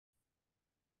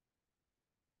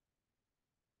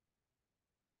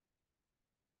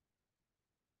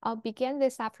I'll begin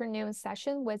this afternoon's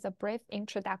session with a brief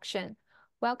introduction.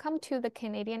 Welcome to the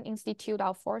Canadian Institute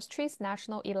of Forestry's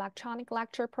National Electronic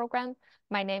Lecture Program.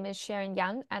 My name is Sharon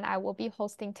Yang, and I will be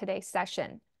hosting today's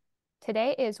session.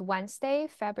 Today is Wednesday,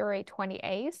 February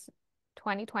 28th,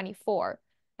 2024,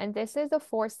 and this is the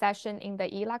fourth session in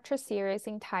the e-lecture series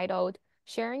entitled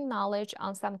Sharing Knowledge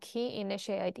on Some Key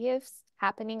Initiatives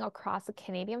Happening Across the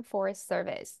Canadian Forest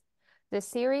Service. This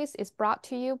series is brought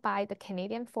to you by the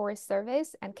Canadian Forest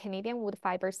Service and Canadian Wood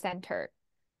Fiber Centre.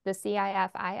 The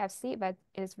CIF-IFC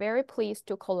is very pleased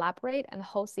to collaborate and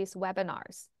host these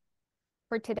webinars.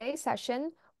 For today's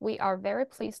session, we are very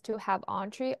pleased to have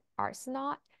André,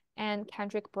 Arsenault, and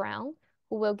Kendrick Brown,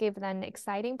 who will give an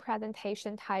exciting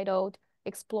presentation titled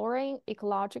Exploring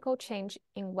Ecological Change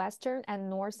in Western and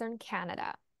Northern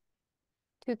Canada.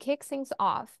 To kick things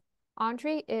off,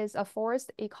 André is a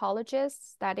forest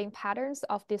ecologist studying patterns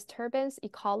of disturbance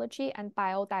ecology and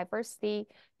biodiversity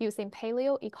using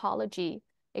paleoecology,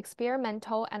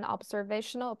 experimental and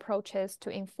observational approaches to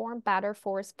inform better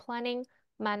forest planning,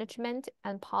 management,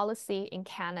 and policy in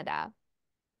Canada.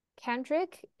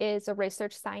 Kendrick is a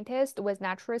research scientist with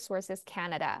Natural Resources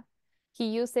Canada. He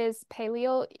uses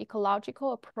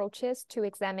paleoecological approaches to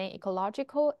examine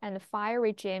ecological and fire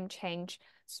regime change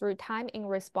through time in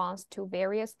response to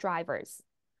various drivers.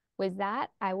 With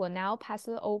that, I will now pass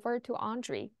it over to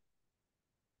André.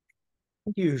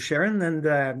 Thank you, Sharon, and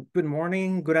good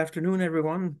morning, good afternoon,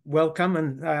 everyone. Welcome,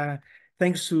 and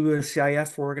thanks to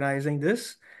CIF for organizing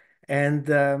this. And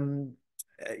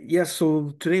yes,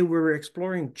 so today we're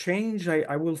exploring change.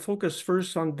 I will focus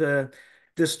first on the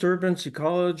disturbance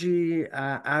ecology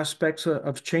aspects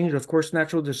of change. Of course,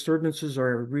 natural disturbances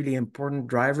are really important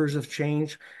drivers of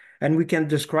change, and we can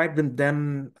describe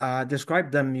them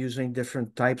using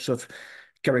different types of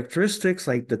characteristics,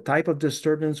 like the type of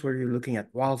disturbance where you're looking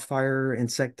at wildfire,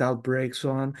 insect outbreaks,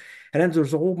 so on. And then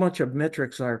there's a whole bunch of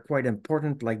metrics that are quite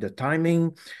important, like the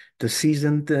timing, the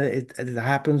season it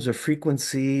happens, the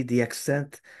frequency, the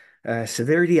extent,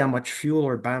 severity, how much fuel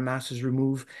or biomass is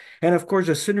removed, and of course,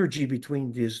 a synergy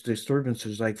between these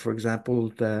disturbances, like, for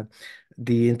example,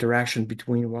 the interaction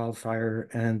between wildfire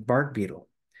and bark beetle.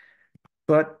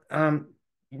 But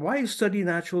why study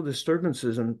natural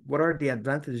disturbances, and what are the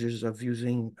advantages of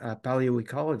using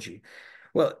paleoecology?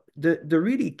 Well, the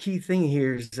really key thing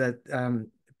here is that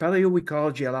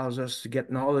paleoecology allows us to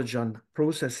get knowledge on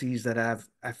processes that have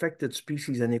affected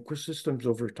species and ecosystems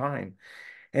over time.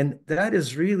 And that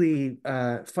is really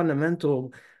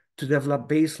fundamental to develop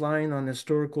baseline on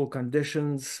historical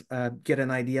conditions, get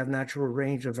an idea of natural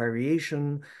range of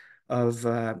variation, of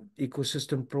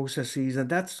ecosystem processes, and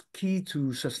that's key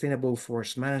to sustainable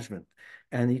forest management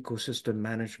and ecosystem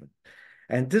management.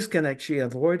 And this can actually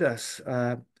avoid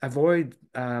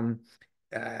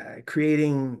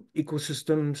creating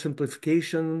ecosystem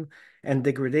simplification and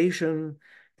degradation.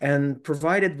 And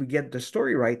provided we get the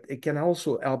story right, it can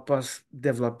also help us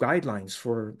develop guidelines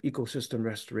for ecosystem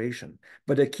restoration.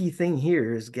 But the key thing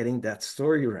here is getting that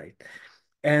story right.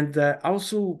 And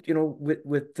also,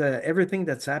 with everything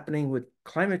that's happening with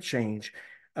climate change,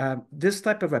 this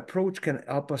type of approach can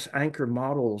help us anchor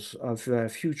models of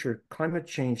future climate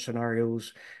change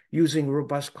scenarios using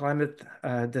robust climate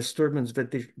disturbance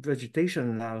vegetation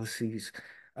analyses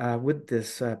with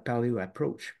this paleo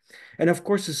approach. And of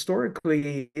course,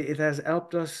 historically, it has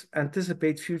helped us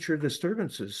anticipate future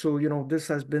disturbances. So, this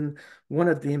has been one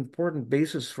of the important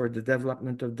bases for the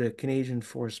development of the Canadian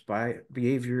forest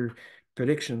behavior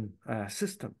prediction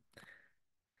system.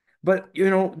 But,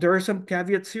 there are some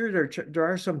caveats here. There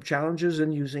are some challenges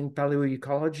in using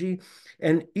paleoecology,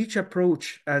 and each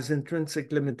approach has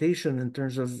intrinsic limitation in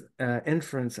terms of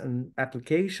inference and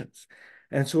applications.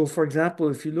 And so, for example,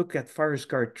 if you look at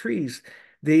forest-scarred trees,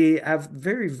 they have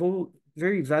very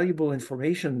valuable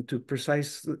information to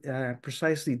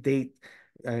precisely date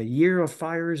year of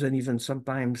fires and even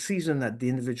sometimes season at the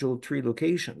individual tree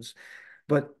locations.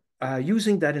 But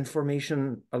using that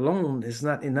information alone is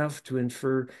not enough to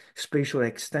infer spatial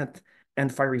extent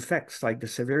and fire effects, like the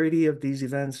severity of these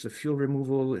events, the fuel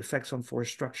removal, effects on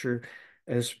forest structure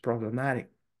is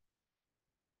problematic.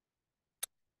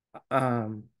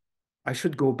 I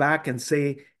should go back and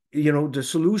say, the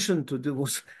solution to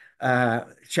those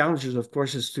challenges, of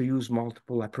course, is to use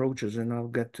multiple approaches, and I'll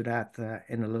get to that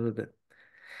in a little bit.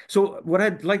 So what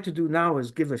I'd like to do now is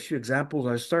give a few examples.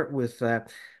 I'll start with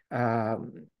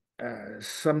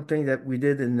something that we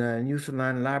did in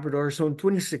Newfoundland and Labrador. So in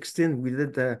 2016, we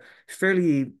did a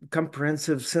fairly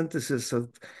comprehensive synthesis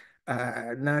of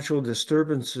natural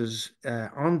disturbances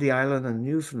on the island of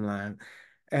Newfoundland.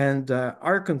 And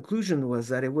our conclusion was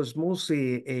that it was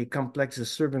mostly a complex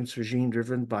disturbance regime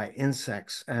driven by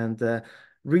insects and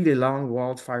really long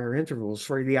wildfire intervals.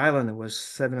 For the island, it was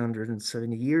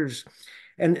 770 years.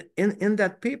 And in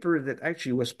that paper that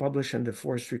actually was published in the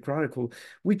Forestry Chronicle,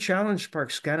 we challenged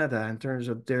Parks Canada in terms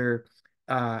of their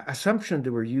assumption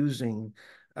they were using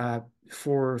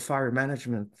for fire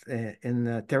management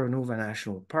in Terra Nova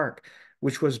National Park,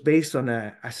 which was based on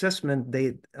an assessment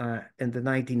date in the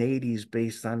 1980s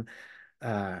based on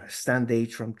stand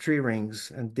age from tree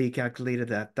rings. And they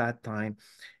calculated at that time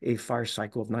a fire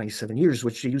cycle of 97 years,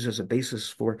 which they use as a basis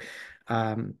for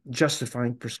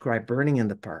justifying prescribed burning in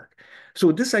the park.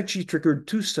 So this actually triggered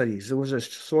two studies. There was a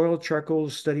soil charcoal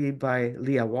study by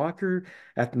Leah Walker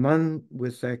at MUN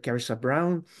with Carissa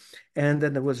Brown. And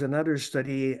then there was another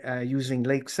study using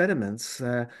lake sediments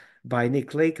by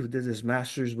Nick Lake, who did his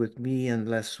master's with me and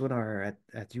Les Swinar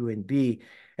at UNB.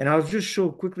 And I'll just show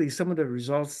quickly some of the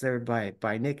results there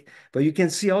by Nick. But you can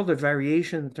see all the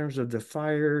variation in terms of the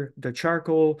fire, the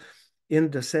charcoal in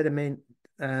the sediment,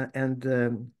 and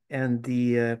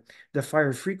the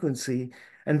fire frequency.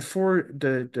 And for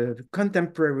the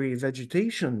contemporary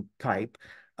vegetation type,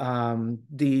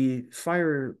 the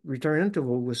fire return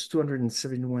interval was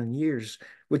 271 years,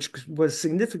 which was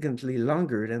significantly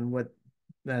longer than what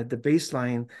the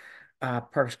baseline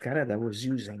Parks Canada was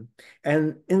using.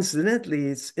 And incidentally,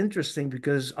 it's interesting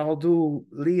because although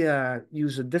Leah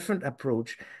used a different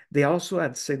approach, they also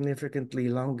had significantly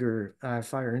longer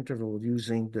fire interval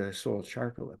using the soil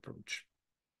charcoal approach.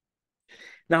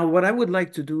 Now, what I would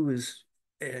like to do is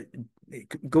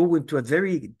go into a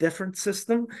very different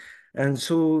system. And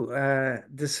so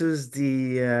this is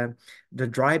the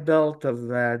dry belt of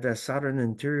the southern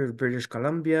interior of British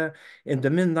Columbia. In the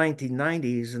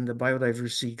mid-1990s, in the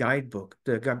Biodiversity Guidebook,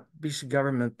 the BC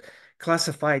government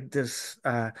classified these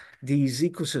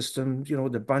ecosystems,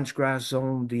 the bunchgrass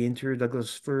zone, the interior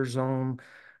Douglas fir zone,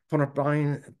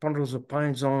 bundles of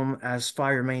pine zone as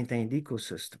fire-maintained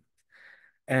ecosystem.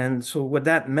 And so what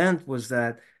that meant was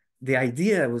that the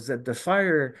idea was that the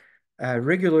fire,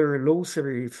 regular low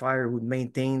severity fire would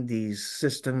maintain these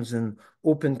systems in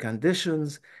open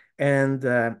conditions. And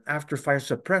after fire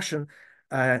suppression,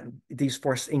 these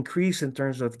forests increase in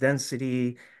terms of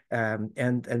density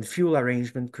and fuel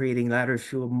arrangement, creating ladder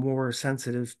fuel more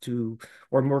sensitive to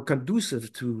or more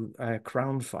conducive to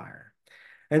crown fire.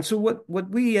 And so what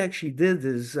we actually did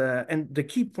is, and the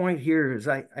key point here is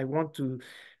I want to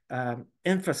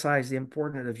emphasize the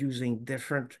importance of using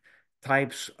different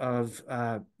types of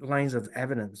lines of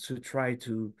evidence to try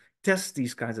to test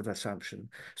these kinds of assumptions.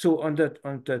 So on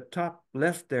the top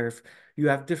left there, you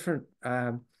have different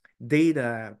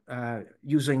data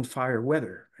using fire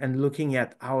weather and looking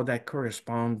at how that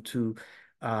corresponds to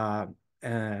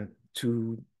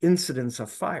incidents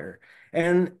of fire.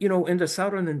 And, in the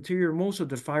southern interior, most of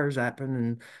the fires happen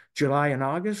in July and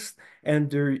August,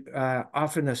 and they're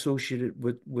often associated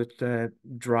with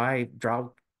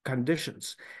drought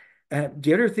conditions.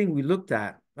 The other thing we looked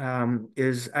at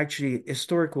is actually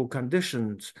historical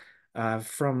conditions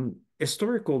from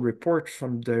historical reports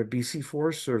from the BC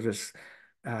Forest Service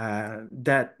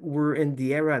that were in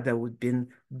the era that would have been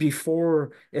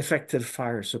before effective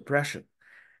fire suppression.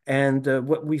 And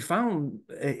what we found,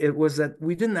 it was that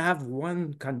we didn't have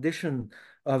one condition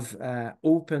of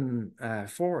open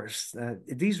forests.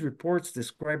 These reports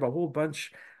describe a whole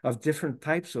bunch of different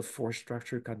types of forest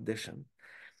structure condition.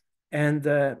 And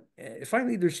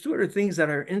finally, there's two other things that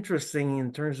are interesting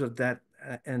in terms of that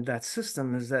and that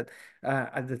system is that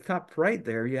at the top right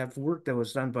there, you have work that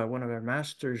was done by one of our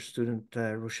master's student,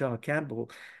 Rochelle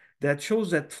Campbell, that shows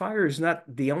that fire is not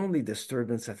the only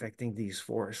disturbance affecting these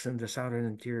forests in the southern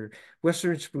interior.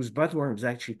 Western spruce budworm is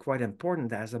actually quite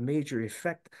important, has a major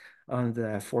effect on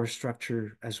the forest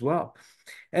structure as well.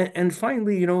 And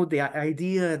finally, the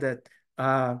idea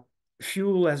that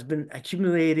fuel has been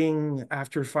accumulating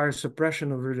after fire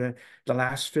suppression over the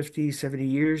last 50, 70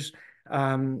 years.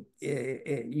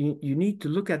 You need to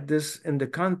look at this in the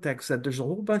context that there's a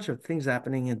whole bunch of things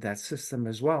happening in that system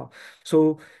as well.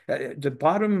 So the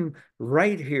bottom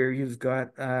right here, you've got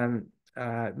a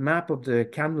map of the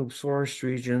Kamloops Forest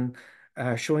region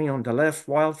showing on the left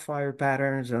wildfire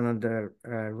patterns and on the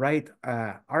right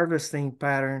harvesting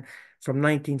pattern from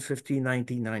 1950,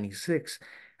 1996.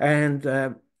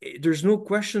 And there's no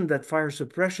question that fire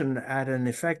suppression had an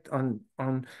effect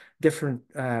on different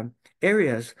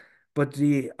areas. But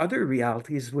the other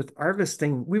reality is with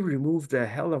harvesting, we removed a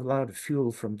hell of a lot of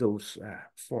fuel from those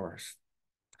forests.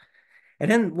 And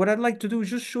then what I'd like to do is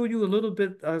just show you a little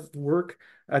bit of work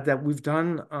that we've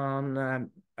done on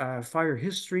fire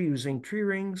history using tree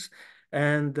rings.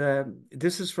 And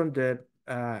this is from the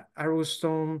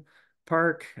Arsenault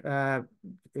Park,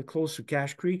 close to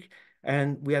Cache Creek,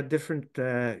 and we had different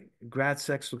grad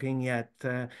sects looking at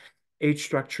age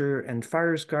structure and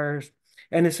fire scars.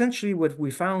 And essentially what we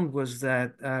found was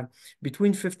that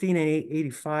between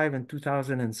 1585 and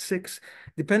 2006,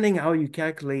 depending how you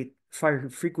calculate fire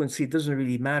frequency, it doesn't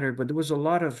really matter, but there was a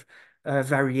lot of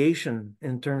variation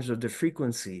in terms of the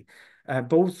frequency,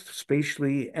 both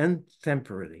spatially and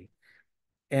temporally.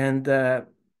 And a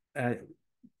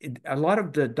lot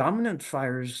of the dominant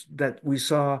fires that we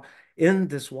saw in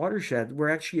this watershed were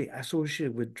actually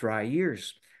associated with dry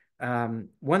years.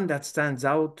 One that stands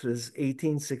out is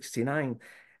 1869.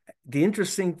 The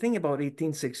interesting thing about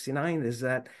 1869 is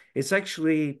that it's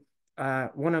actually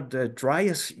one of the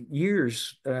driest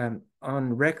years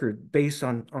on record based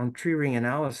on tree ring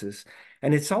analysis.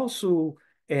 And it's also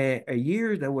a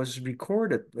year that was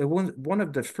recorded, one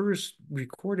of the first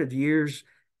recorded years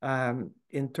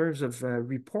in terms of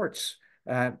reports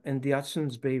in the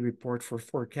Hudson's Bay report for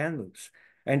Fort Kamloops.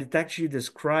 And it actually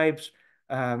describes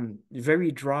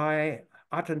very dry,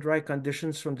 hot and dry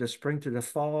conditions from the spring to the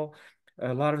fall,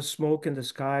 a lot of smoke in the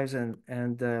skies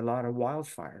and a lot of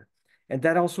wildfire. And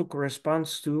that also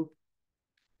corresponds to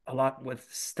a lot with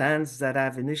stands that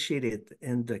have initiated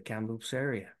in the Kamloops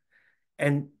area.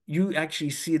 And you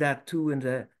actually see that too in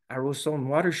the Arsenault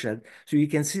watershed. So you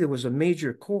can see there was a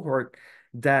major cohort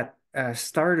that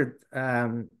started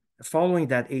following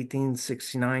that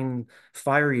 1869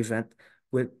 fire event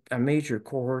with a major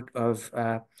cohort of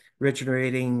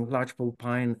regenerating lodgepole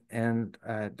pine and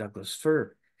Douglas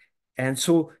fir. And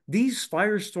so these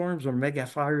firestorms or mega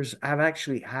fires have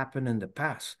actually happened in the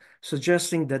past,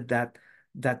 suggesting that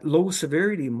low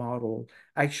severity model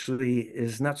actually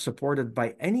is not supported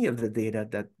by any of the data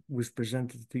that we've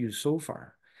presented to you so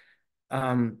far.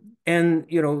 And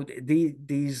you know,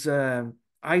 these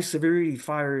high severity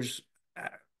fires,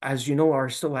 as you know, are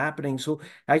still happening. So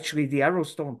actually, the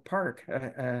Arsenault Park,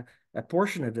 a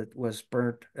portion of it was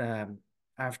burnt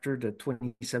after the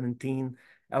 2017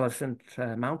 Elephant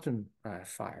Mountain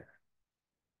fire.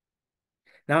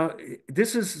 Now,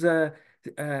 this is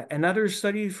another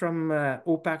study from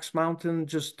Opax Mountain,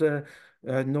 just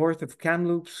north of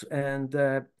Kamloops,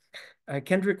 and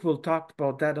Kendrick will talk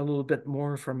about that a little bit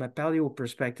more from a paleo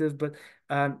perspective. But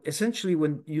essentially,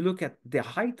 when you look at the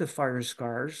height of fire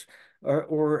scars,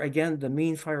 or again, the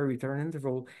mean fire return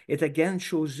interval, it again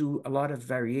shows you a lot of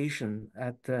variation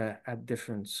at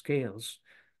different scales.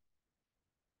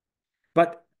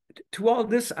 But to all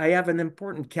this, I have an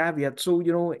important caveat. So,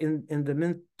 you know, in the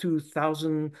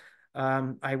mid-2000,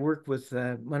 I worked with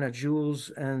Mona Jules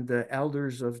and the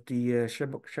elders of the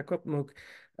Secwepemc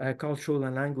Cultural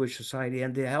and Language Society,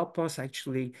 and they help us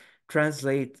actually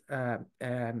translate a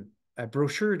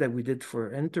brochure that we did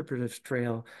for Interpretive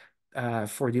Trail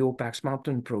for the Opax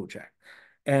Mountain Project.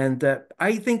 And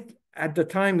I think at the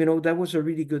time, you know, that was a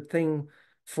really good thing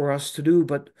for us to do.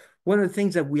 But one of the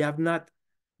things that we have not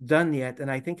done yet,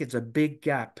 and I think it's a big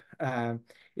gap.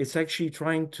 It's actually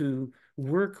trying to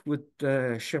work with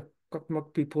the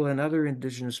Secwepemc people and other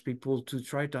Indigenous people to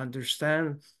try to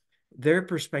understand their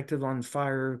perspective on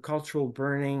fire, cultural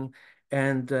burning,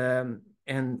 and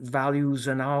values,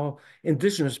 and how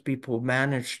Indigenous people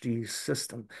manage the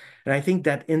system. And I think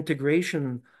that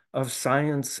integration of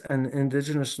science and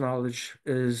Indigenous knowledge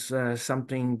is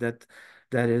something that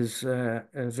is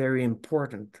very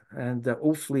important, and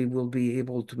hopefully we'll be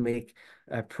able to make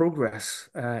progress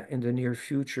in the near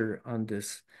future on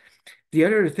this. The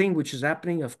other thing which is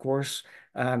happening, of course,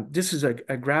 this is a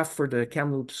graph for the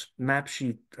Kamloops map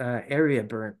sheet area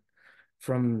burn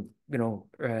from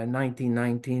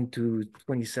 1919 to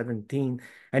 2017.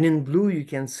 And in blue, you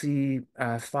can see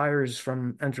fires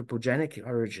from anthropogenic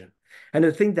origin. And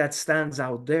the thing that stands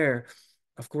out there,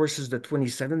 of course, is the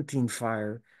 2017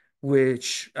 fire,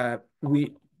 which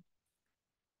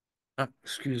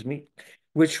excuse me,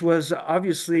 which was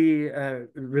obviously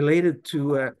related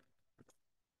to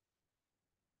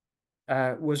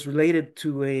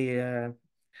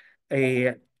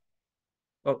a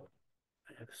oh,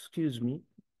 excuse me.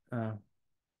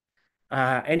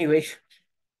 Anyway,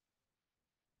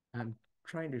 I'm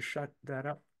trying to shut that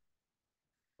up.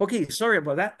 Okay, sorry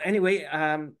about that. Anyway,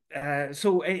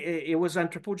 so it was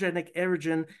anthropogenic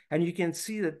origin, and you can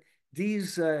see that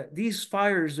these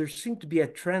fires, there seemed to be a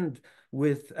trend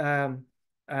with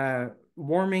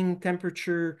warming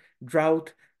temperature,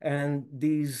 drought, and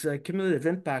these cumulative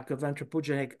impact of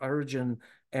anthropogenic origin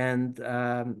and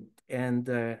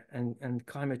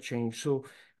climate change. So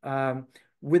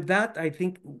with that, I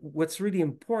think what's really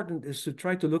important is to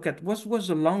try to look at what was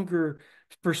a longer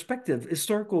perspective,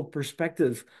 historical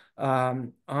perspective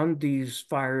on these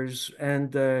fires.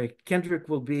 And Kendrick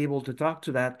will be able to talk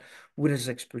to that with his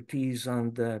expertise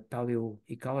on the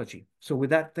paleoecology. So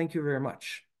with that, thank you very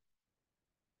much.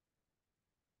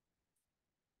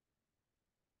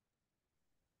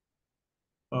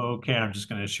 Okay, I'm just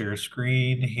going to share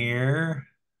screen here.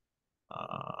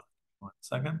 1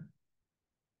 second.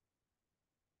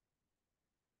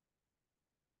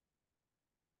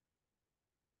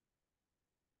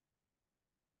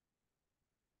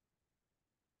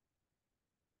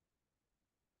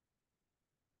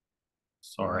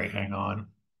 Sorry, hang on.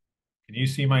 Can you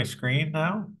see my screen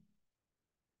now?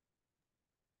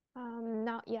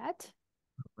 Not yet.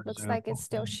 Looks Zoom. like it's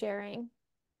still sharing.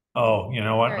 Oh, you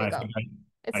know what? There you I go. think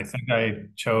I think I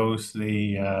chose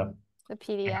the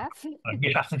PDF.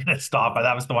 yeah, I'm gonna stop.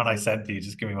 That was the one I sent to you.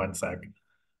 Just give me 1 sec.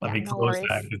 Let Yeah, me no close that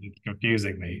worries. because it's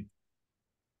confusing me.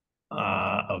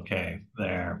 Okay,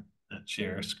 there. And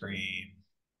share screen.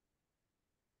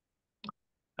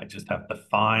 I just have to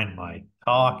find my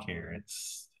talk here.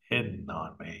 It's hidden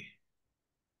on me.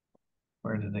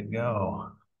 Where did it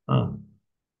go? Huh.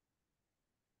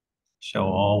 Show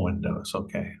all windows.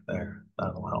 Okay, there.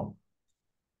 That'll help.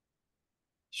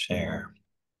 Share.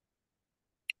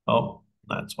 Oh,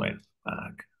 that's way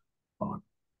back. On.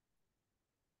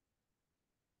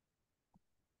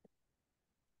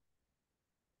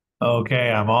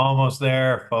 Okay, I'm almost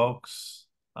there, folks.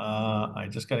 I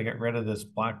just got to get rid of this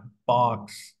black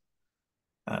box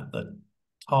at the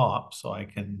top so I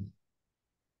can.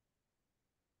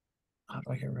 How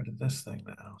do I get rid of this thing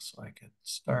now so I can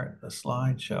start the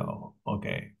slideshow?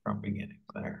 Okay, from beginning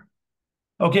there.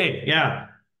 Okay, yeah.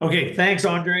 Okay, thanks,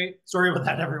 Andre. Sorry about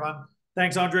that, everyone.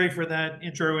 Thanks, Andre, for that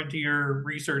intro into your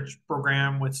research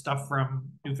program with stuff from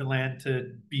Newfoundland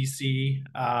to BC.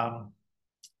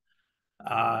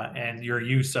 And your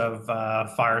use of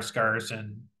fire scars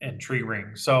and tree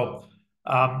rings. So,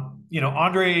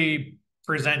 Andre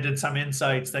presented some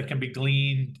insights that can be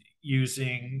gleaned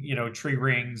using, tree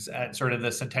rings at sort of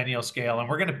the centennial scale. And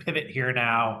we're going to pivot here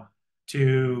now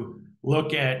to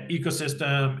look at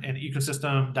ecosystem and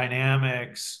ecosystem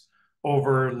dynamics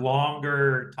over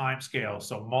longer time scales.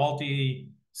 So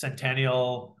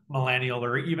multi-centennial, millennial,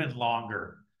 or even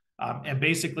longer. And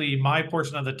basically, my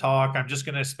portion of the talk, I'm just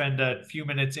going to spend a few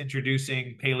minutes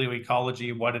introducing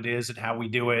paleoecology, what it is and how we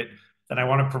do it. Then I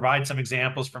want to provide some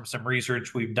examples from some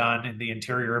research we've done in the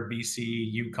interior of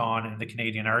BC, Yukon, and the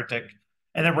Canadian Arctic.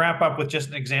 And then wrap up with just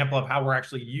an example of how we're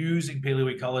actually using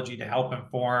paleoecology to help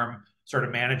inform sort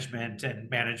of management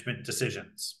and management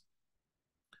decisions.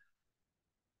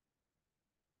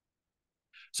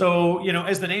 So,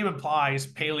 as the name implies,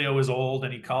 paleo is old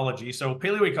and ecology. So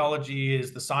paleoecology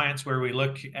is the science where we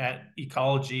look at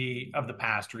ecology of the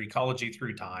past or ecology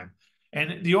through time.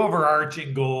 And the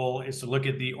overarching goal is to look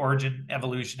at the origin,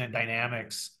 evolution, and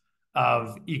dynamics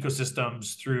of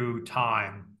ecosystems through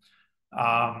time.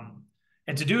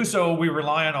 And to do so, we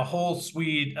rely on a whole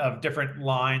suite of different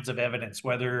lines of evidence,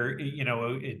 whether, it's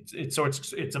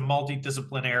a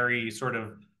multidisciplinary sort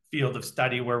of field of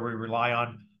study where we rely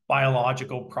on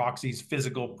biological proxies,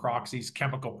 physical proxies,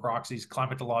 chemical proxies,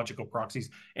 climatological proxies,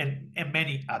 and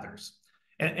many others.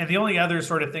 And the only other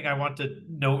sort of thing I want to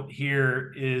note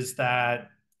here is that,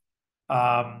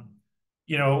 in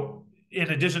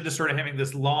addition to sort of having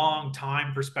this long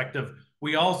time perspective,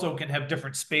 we also can have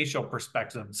different spatial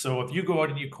perspectives. So if you go out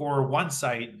and you core one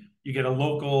site, you get a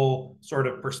local sort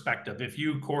of perspective. If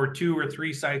you core 2 or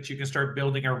 3 sites, you can start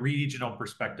building a regional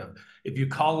perspective. If you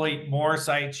collate more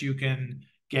sites, you can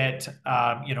get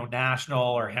national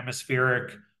or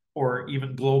hemispheric or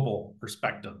even global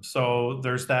perspective. So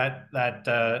there's that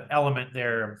element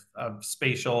there of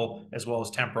spatial as well as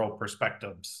temporal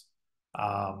perspectives.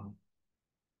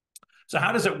 So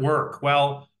how does it work?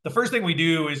 Well, the first thing we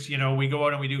do is, we go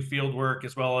out and we do field work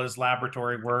as well as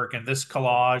laboratory work. And this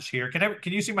collage here,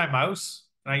 can you see my mouse?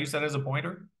 Can I use that as a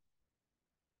pointer?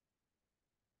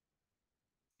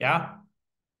 Yeah?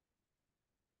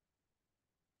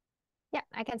 Yeah,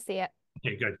 I can see it.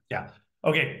 Okay, good. Yeah.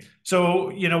 Okay. So,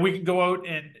 we can go out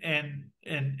and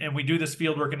we do this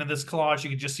field work, and in this collage, you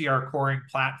can just see our coring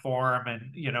platform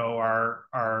and,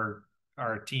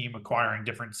 our team acquiring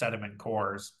different sediment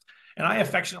cores. And I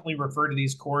affectionately refer to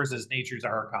these cores as nature's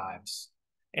archives.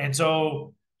 And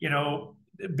so,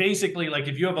 basically, like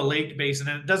if you have a lake basin,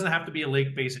 and it doesn't have to be a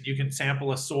lake basin, you can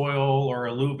sample a soil or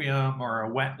alluvium or a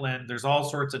wetland. There's all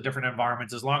sorts of different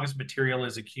environments as long as material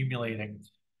is accumulating.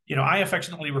 I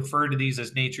affectionately refer to these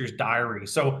as nature's diary.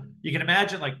 So you can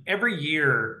imagine like every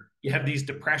year, you have these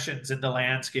depressions in the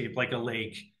landscape like a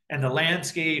lake, and the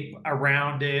landscape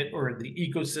around it, or the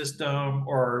ecosystem,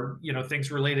 or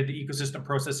things related to ecosystem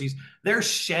processes, they're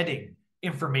shedding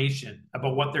information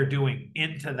about what they're doing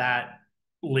into that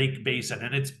lake basin,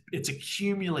 and it's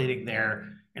accumulating there,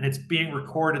 and it's being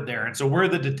recorded there. And so we're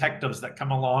the detectives that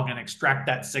come along and extract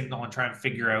that signal and try and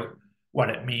figure out what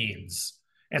it means.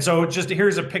 And so just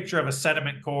here's a picture of a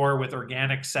sediment core with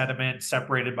organic sediment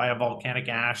separated by a volcanic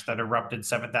ash that erupted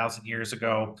 7,000 years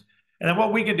ago. And then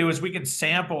what we can do is we can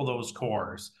sample those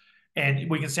cores, and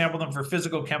we can sample them for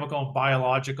physical, chemical, and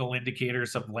biological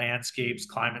indicators of landscapes,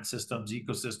 climate systems,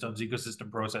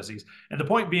 ecosystem processes. And the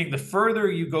point being, the further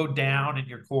you go down in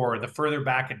your core, the further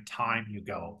back in time you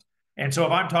go. And so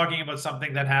if I'm talking about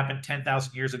something that happened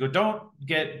 10,000 years ago, don't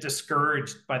get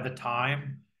discouraged by the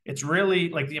time. It's really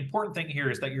like, the important thing here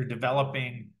is that you're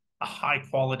developing a high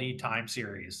quality time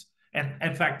series. And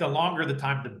in fact, the longer the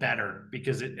time, the better,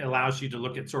 because it allows you to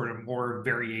look at sort of more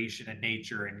variation in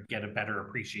nature and get a better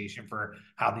appreciation for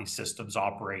how these systems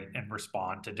operate and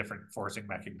respond to different forcing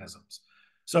mechanisms.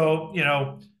 So,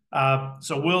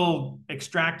 so we'll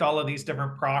extract all of these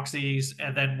different proxies,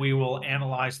 and then we will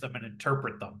analyze them and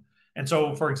interpret them. And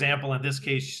so, for example, in this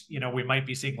case, we might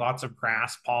be seeing lots of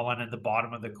grass pollen at the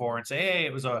bottom of the core and say, hey,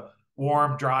 it was a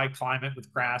warm, dry climate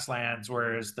with grasslands,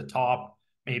 whereas the top,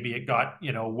 maybe it got,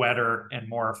 wetter and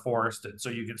more forested. So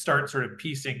you can start sort of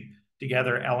piecing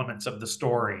together elements of the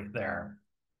story there.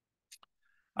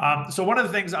 So one of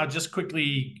the things I'll just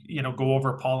quickly, go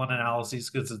over pollen analyses,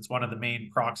 because it's one of the main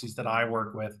proxies that I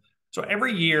work with. So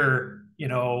every year,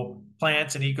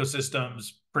 plants and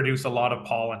ecosystems produce a lot of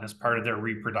pollen as part of their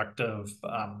reproductive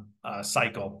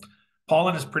cycle.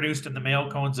 Pollen is produced in the male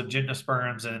cones of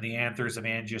gymnosperms and in the anthers of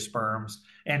angiosperms.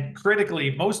 And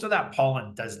critically, most of that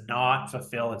pollen does not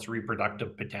fulfill its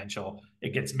reproductive potential.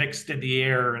 It gets mixed in the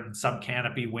air and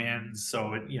subcanopy winds,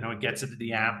 so it gets into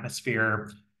the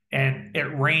atmosphere, and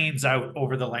it rains out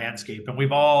over the landscape. And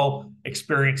we've all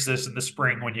experienced this in the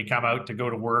spring when you come out to go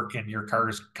to work and your car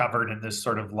is covered in this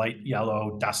sort of light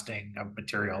yellow dusting of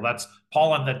material. That's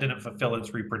pollen that didn't fulfill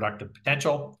its reproductive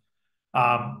potential.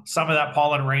 Some of that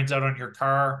pollen rains out on your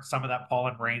car. Some of that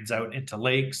pollen rains out into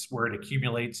lakes where it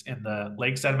accumulates in the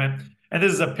lake sediment. And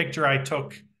this is a picture I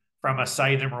took from a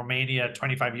site in Romania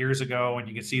 25 years ago, and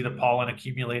you can see the pollen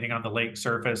accumulating on the lake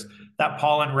surface. That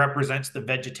pollen represents the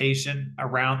vegetation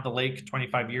around the lake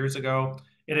 25 years ago.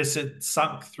 It has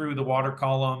sunk through the water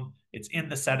column. It's in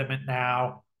the sediment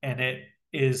now, and it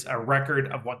is a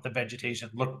record of what the vegetation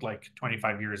looked like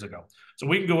 25 years ago. So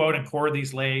we can go out and core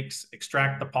these lakes,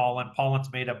 extract the pollen.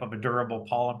 Pollen's made up of a durable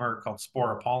polymer called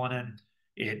sporopollenin.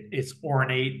 It's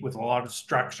ornate with a lot of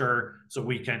structure, so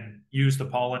we can use the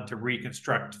pollen to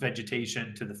reconstruct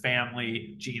vegetation to the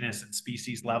family, genus, and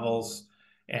species levels.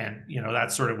 And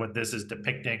that's sort of what this is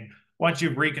depicting. Once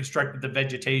you've reconstructed the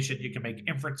vegetation, you can make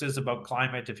inferences about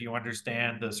climate if you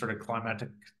understand the sort of climatic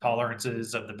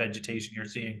tolerances of the vegetation you're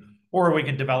seeing. Or we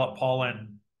can develop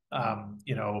pollen,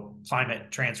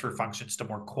 climate transfer functions to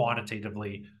more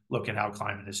quantitatively look at how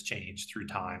climate has changed through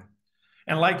time.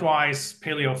 And likewise,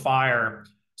 paleofire.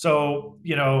 So,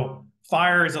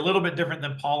 fire is a little bit different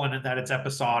than pollen in that it's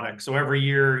episodic. So every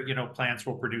year, plants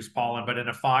will produce pollen, but in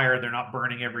a fire, they're not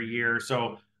burning every year.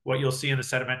 So what you'll see in the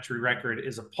sedimentary record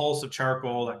is a pulse of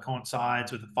charcoal that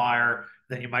coincides with the fire.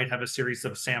 Then you might have a series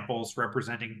of samples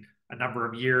representing a number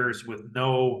of years with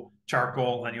no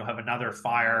charcoal. Then you'll have another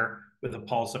fire with a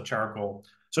pulse of charcoal.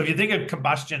 So if you think of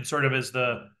combustion sort of as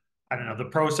the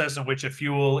process in which a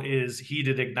fuel is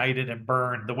heated, ignited, and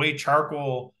burned, the way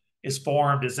charcoal is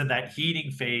formed is in that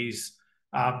heating phase,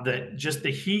 that just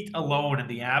the heat alone in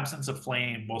the absence of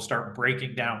flame will start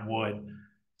breaking down wood.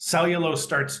 Cellulose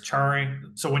starts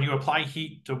charring. So when you apply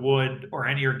heat to wood or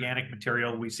any organic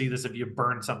material, we see this if you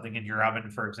burn something in your oven,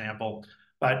 for example.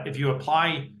 But if you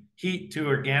apply heat to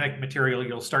organic material,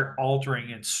 you'll start altering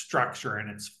its structure and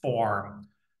its form.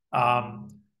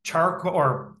 Charcoal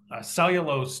or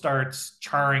cellulose starts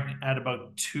charring at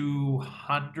about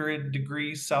 200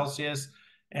 degrees Celsius,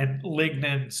 and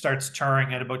lignin starts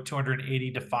charring at about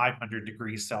 280 to 500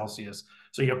 degrees Celsius.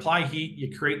 So you apply heat,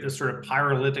 you create this sort of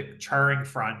pyrolytic charring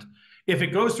front. If it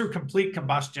goes through complete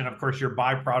combustion, of course, your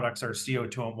byproducts are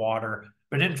CO2 and water.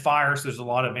 But in fires, there's a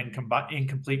lot of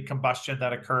incomplete combustion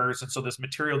that occurs. And so this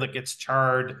material that gets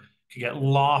charred can get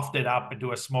lofted up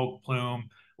into a smoke plume.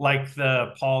 Like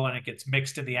the pollen, it gets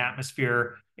mixed in the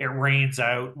atmosphere, it rains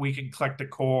out. We can collect a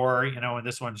core, and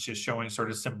this one's just showing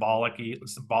sort of symbolically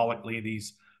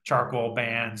these charcoal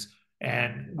bands,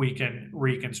 and we can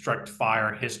reconstruct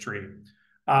fire history.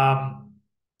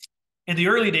 in the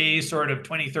early days, sort of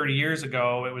 20, 30 years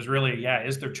ago, it was really, yeah,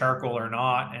 is there charcoal or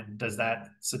not? And does that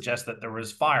suggest that there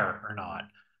was fire or not?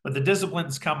 But the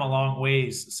discipline's come a long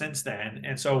ways since then.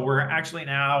 And so we're actually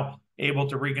now able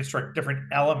to reconstruct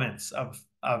different elements of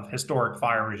historic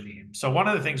fire regimes. So one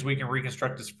of the things we can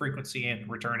reconstruct is frequency and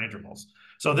return intervals.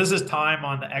 So this is time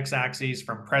on the x-axis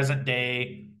from present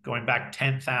day, going back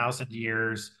 10,000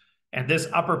 years. And this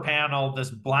upper panel,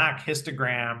 this black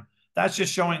histogram, that's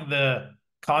just showing the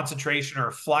concentration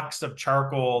or flux of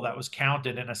charcoal that was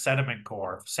counted in a sediment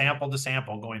core, sample to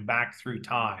sample, going back through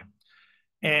time.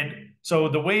 And so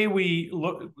the way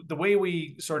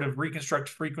we sort of reconstruct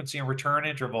frequency and return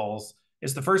intervals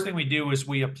is the first thing we do is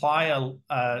we apply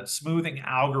a smoothing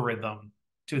algorithm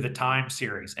to the time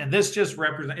series. And this just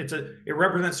represents, it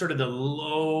represents sort of the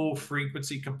low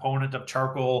frequency component of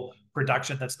charcoal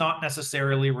production that's not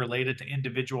necessarily related to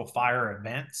individual fire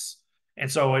events.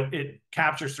 And so it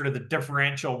captures sort of the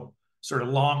differential sort of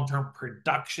long-term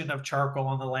production of charcoal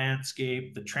on the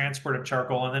landscape, the transport of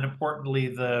charcoal, and then importantly,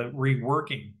 the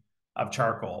reworking of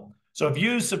charcoal. So if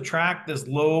you subtract this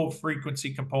low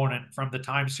frequency component from the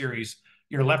time series,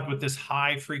 you're left with this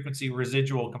high frequency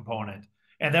residual component.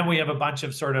 And then we have a bunch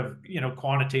of sort of,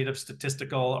 quantitative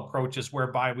statistical approaches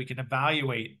whereby we can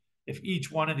evaluate if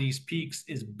each one of these peaks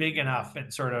is big enough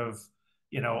and sort of,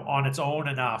 on its own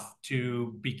enough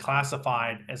to be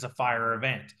classified as a fire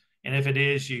event. And if it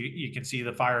is, you can see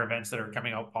the fire events that are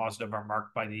coming out positive are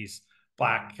marked by these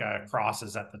black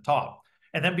crosses at the top.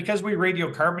 And then because we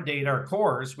radiocarbon date our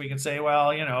cores, we can say,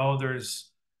 well,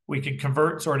 we can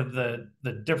convert sort of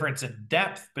the difference in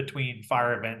depth between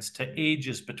fire events to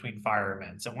ages between fire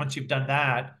events. And once you've done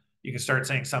that, you can start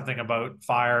saying something about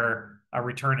fire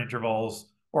return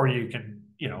intervals, or you can,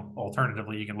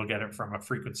 alternatively, you can look at it from a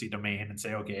frequency domain and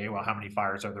say, okay, well, how many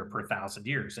fires are there per 1,000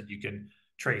 years? And you can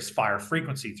trace fire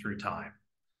frequency through time.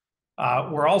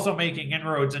 We're also making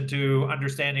inroads into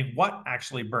understanding what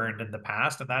actually burned in the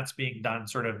past, and that's being done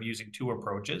sort of using two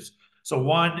approaches. So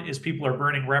one is people are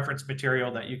burning reference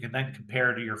material that you can then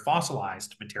compare to your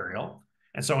fossilized material.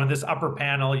 And so in this upper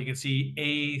panel, you can see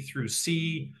A through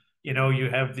C, you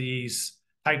have these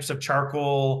types of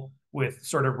charcoal with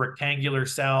sort of rectangular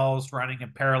cells running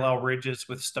in parallel ridges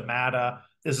with stomata.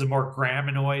 This is more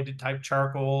graminoid type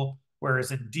charcoal.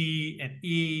 Whereas in D and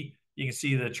E, you can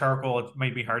see the charcoal. It may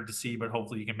be hard to see, but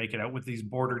hopefully you can make it out with these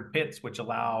bordered pits, which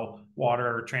allow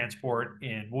water transport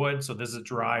in wood. So this is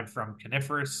derived from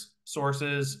coniferous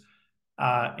sources.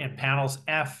 In panels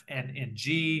F and in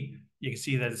G, you can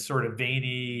see that it's sort of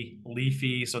veiny,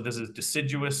 leafy. So this is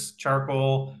deciduous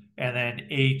charcoal. And then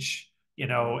H,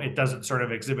 it doesn't sort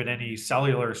of exhibit any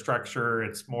cellular structure.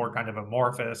 It's more kind of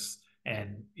amorphous.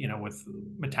 And, with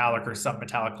metallic or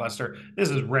submetallic cluster, this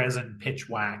is resin, pitch,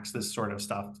 wax, this sort of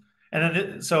stuff. And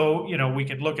then, so, we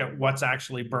can look at what's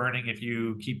actually burning if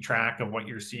you keep track of what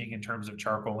you're seeing in terms of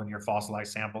charcoal in your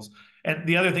fossilized samples. And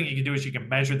the other thing you can do is you can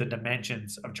measure the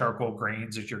dimensions of charcoal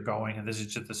grains as you're going. And this is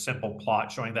just a simple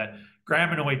plot showing that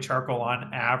graminoid charcoal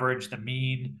on average, the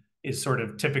mean is sort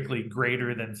of typically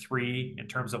greater than 3 in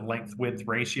terms of length-width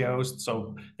ratios.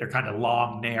 So they're kind of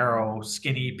long, narrow,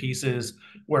 skinny pieces,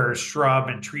 whereas shrub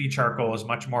and tree charcoal is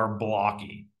much more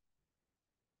blocky.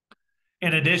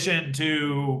 In addition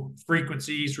to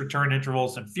frequencies, return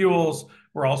intervals, and fuels,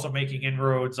 we're also making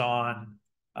inroads on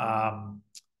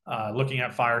looking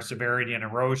at fire severity and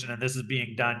erosion. And this is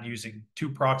being done using two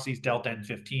proxies, delta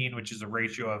N15, which is a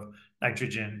ratio of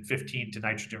nitrogen 15 to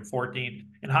nitrogen 14.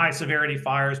 In high severity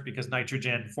fires, because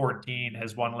nitrogen 14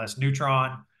 has one less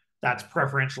neutron, that's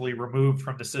preferentially removed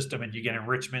from the system and you get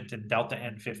enrichment in delta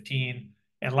N15.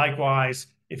 And likewise,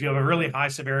 if you have a really high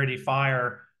severity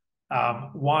fire,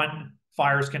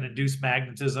 fires can induce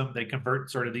magnetism. They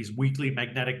convert sort of these weakly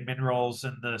magnetic minerals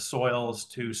in the soils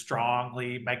to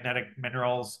strongly magnetic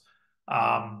minerals.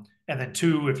 And then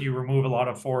 2, if you remove a lot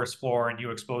of forest floor and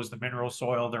you expose the mineral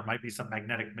soil, there might be some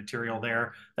magnetic material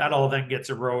there. That all then gets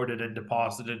eroded and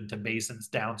deposited into basins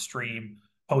downstream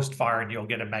post-fire, and you'll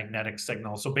get a magnetic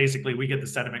signal. So basically, we get the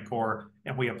sediment core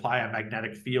and we apply a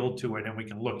magnetic field to it, and we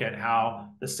can look at how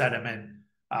the sediment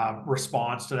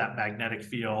responds to that magnetic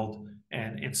field.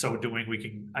 And in so doing, we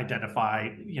can identify,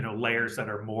 layers that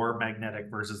are more magnetic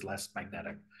versus less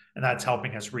magnetic. And that's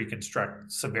helping us reconstruct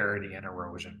severity and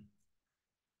erosion.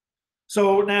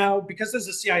 So now, because this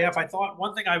is CIF, I thought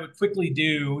one thing I would quickly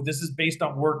do, this is based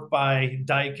on work by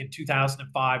Dyke in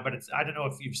 2005, but I don't know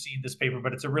if you've seen this paper,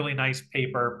 but it's a really nice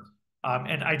paper.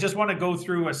 And I just want to go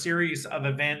through a series of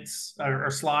events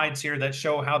or slides here that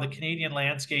show how the Canadian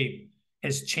landscape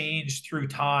has changed through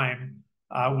time,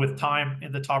 with time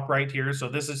in the top right here. So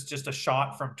this is just a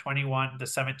shot from 21 to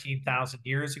 17,000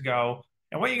 years ago.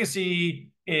 And what you can see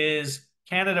is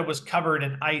Canada was covered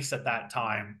in ice at that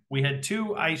time. We had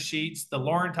two ice sheets, the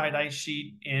Laurentide ice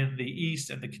sheet in the east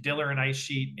and the Cordilleran ice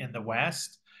sheet in the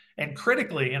west. And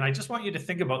critically, and I just want you to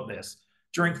think about this,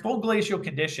 during full glacial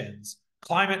conditions,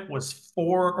 climate was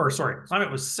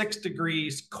 6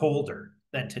 degrees colder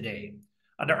than today.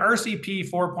 Under RCP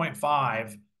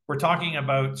 4.5, we're talking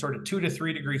about sort of 2 to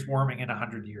 3 degrees warming in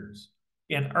 100 years.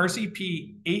 In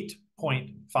RCP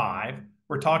 8.5,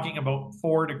 we're talking about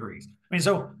 4 degrees. I mean,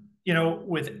 so, you know,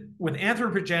 with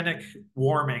anthropogenic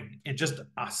warming in just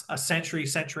a century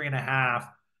and a half,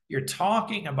 you're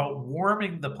talking about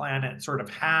warming the planet sort of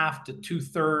half to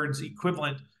 2/3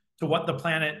 equivalent to what the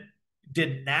planet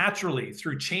did naturally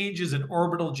through changes in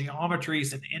orbital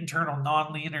geometries and internal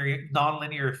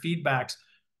nonlinear feedbacks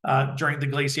during the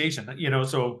glaciation. You know,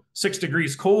 so 6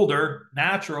 degrees colder,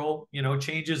 natural, you know,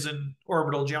 changes in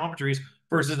orbital geometries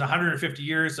versus 150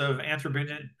 years of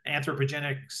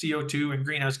anthropogenic CO2 and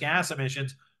greenhouse gas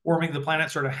emissions, warming the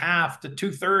planet sort of half to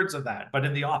 2/3 of that, but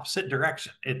in the opposite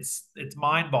direction. It's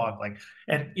mind-boggling.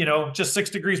 And, you know, just 6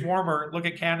 degrees warmer, look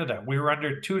at Canada. We were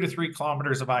under 2 to 3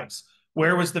 kilometers of ice.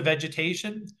 Where was the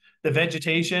vegetation? The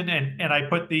vegetation, and I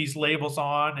put these labels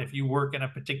on. If you work in a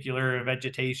particular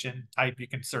vegetation type, you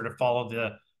can sort of follow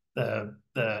the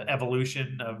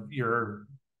evolution of your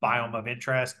biome of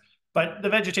interest. But the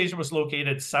vegetation was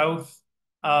located south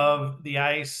of the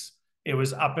ice. It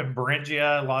was up in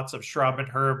Beringia, lots of shrub and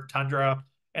herb tundra.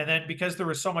 And then because there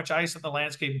was so much ice in the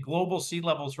landscape, global sea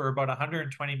levels were about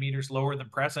 120 meters lower than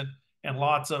present. And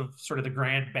lots of sort of the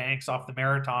Grand Banks off the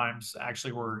Maritimes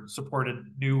actually were supported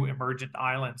new emergent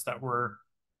islands that were,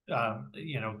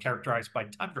 you know, characterized by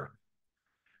tundra.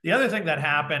 The other thing that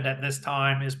happened at this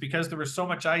time is because there was so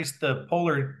much ice,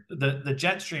 the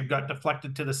jet stream got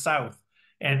deflected to the south.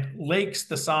 And lakes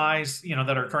the size, you know,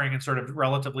 that are occurring in sort of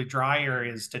relatively dry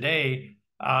areas today,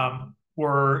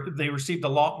 they received a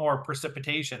lot more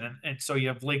precipitation. And so you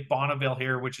have Lake Bonneville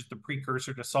here, which is the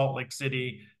precursor to Salt Lake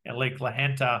City, and Lake La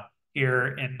Junta here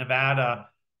in Nevada.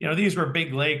 You know, these were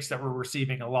big lakes that were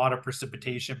receiving a lot of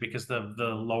precipitation because of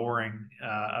the lowering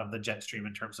of the jet stream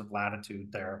in terms of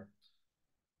latitude there.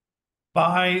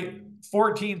 By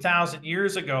 14,000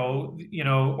 years ago, you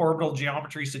know, orbital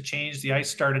geometries had changed. The ice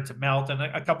started to melt. And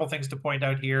a couple things to point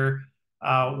out here.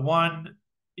 One,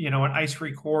 you know, an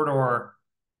ice-free corridor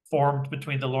formed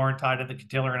between the Laurentide and the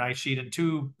Cordilleran ice sheet. And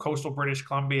two, coastal British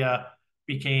Columbia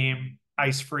became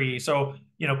ice-free. So,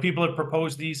 you know, people have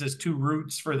proposed these as two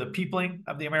routes for the peopling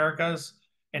of the Americas.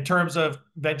 In terms of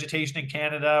vegetation in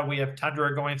Canada, we have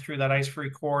tundra going through that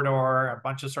ice-free corridor, a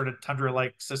bunch of sort of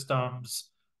tundra-like systems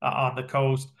on the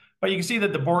coast. But you can see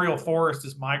that the boreal forest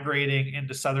is migrating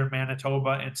into southern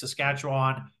Manitoba and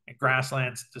Saskatchewan, and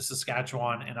grasslands to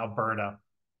Saskatchewan and Alberta.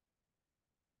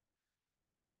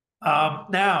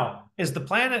 Now, as the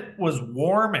planet was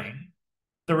warming,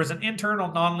 there was an internal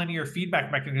nonlinear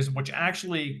feedback mechanism which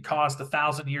actually caused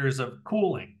 1,000 years of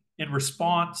cooling in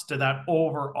response to that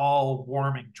overall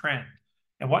warming trend.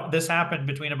 And what this happened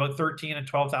between about 13 and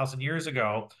 12,000 years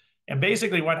ago. And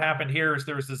basically what happened here is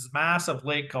there was this massive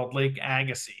lake called Lake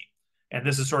Agassiz. And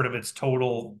this is sort of its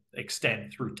total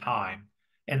extent through time.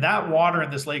 And that water in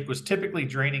this lake was typically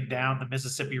draining down the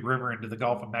Mississippi River into the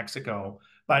Gulf of Mexico.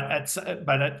 But at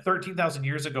 13,000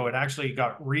 years ago, it actually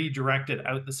got redirected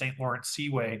out the St. Lawrence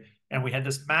Seaway. And we had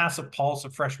this massive pulse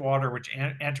of fresh water which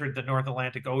entered the North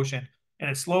Atlantic Ocean. And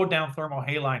it slowed down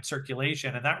thermohaline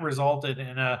circulation. And that resulted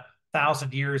in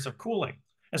 1,000 years of cooling.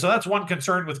 And so that's one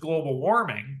concern with global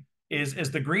warming is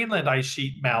as the Greenland ice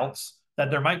sheet melts,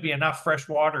 that there might be enough fresh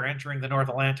water entering the North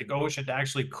Atlantic Ocean to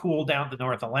actually cool down the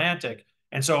North Atlantic.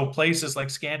 And so places like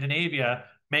Scandinavia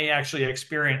may actually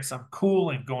experience some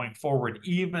cooling going forward,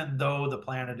 even though the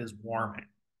planet is warming.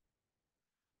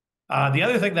 The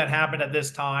other thing that happened at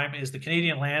this time is the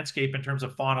Canadian landscape in terms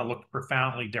of fauna looked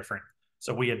profoundly different.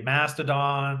 So we had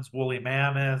mastodons, woolly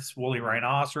mammoths, woolly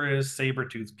rhinoceros,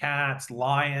 saber-toothed cats,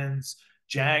 lions,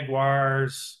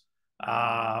 jaguars,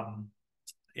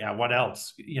 yeah, what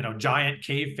else? You know, giant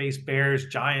cave-faced bears,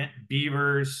 giant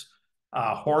beavers,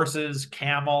 horses,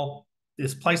 camel.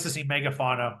 This Pleistocene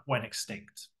megafauna went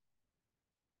extinct.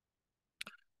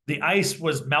 The ice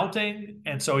was melting,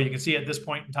 and so you can see at this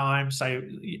point in time,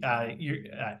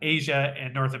 Asia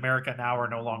and North America now are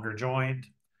no longer joined.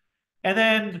 And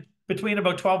then between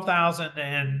about 12,000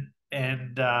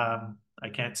 and I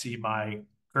can't see my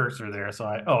cursor there, so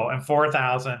and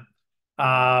 4,000.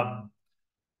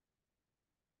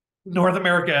 North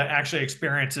America actually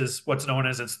experiences what's known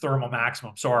as its thermal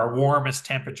maximum. So our warmest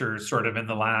temperatures sort of in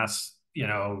the last, you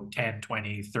know, 10,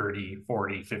 20, 30,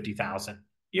 40, 50,000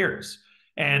 years.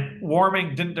 And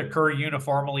warming didn't occur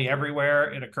uniformly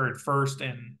everywhere. It occurred first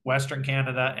in Western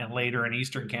Canada and later in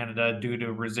Eastern Canada due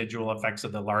to residual effects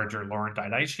of the larger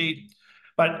Laurentide ice sheet.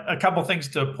 But a couple things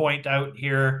to point out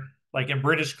here, like in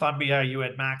British Columbia, you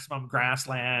had maximum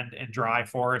grassland and dry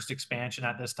forest expansion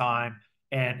at this time.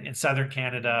 And in Southern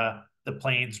Canada, the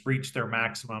plains reached their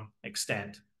maximum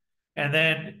extent. And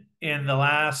then in the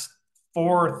last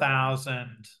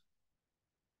 4,000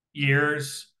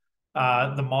 years,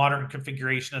 the modern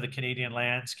configuration of the Canadian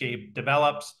landscape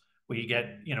develops. We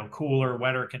get, cooler,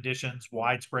 wetter conditions,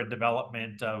 widespread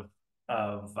development of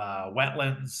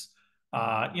wetlands,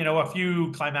 a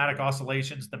few climatic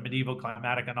oscillations, the medieval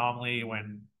climatic anomaly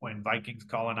when Vikings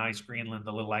colonized Greenland,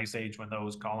 the Little Ice Age, when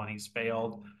those colonies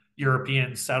failed.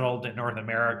 Europeans settled in North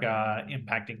America,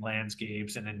 impacting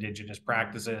landscapes and indigenous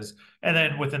practices. And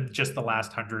then within just the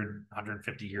last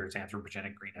 150 years,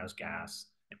 anthropogenic greenhouse gas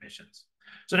emissions.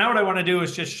 So now what I want to do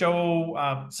is just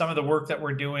show some of the work that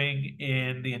we're doing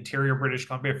in the interior British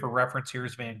Columbia. For reference, here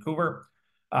is Vancouver.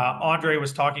 André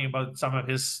was talking about some of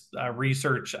his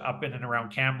research up in and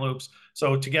around Kamloops.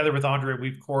 So together with André,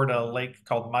 we've cored a lake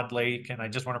called Mud Lake, and I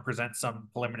just want to present some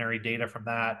preliminary data from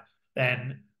that.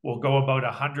 Then we'll go about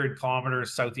 100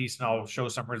 kilometers southeast, and I'll show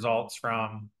some results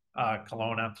from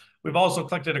Kelowna. We've also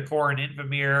collected a core in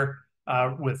Invermere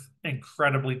with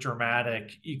incredibly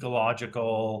dramatic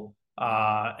ecological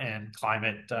and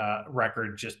climate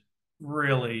record, just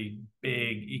really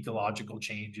big ecological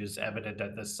changes evident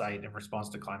at this site in response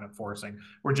to climate forcing.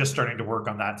 We're just starting to work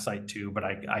on that site too, but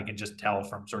I can just tell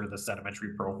from sort of the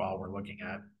sedimentary profile we're looking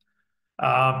at.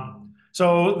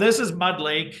 So this is Mud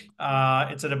Lake.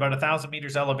 It's at about 1,000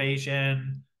 meters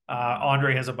elevation.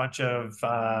 André has a bunch of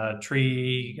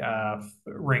tree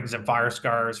rings and fire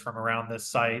scars from around this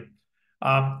site.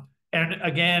 And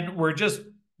again, we're just,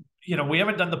 we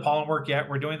haven't done the pollen work yet.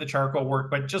 We're doing the charcoal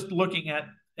work, but just looking at,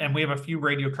 and we have a few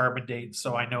radiocarbon dates.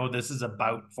 So I know this is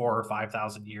about 4,000 or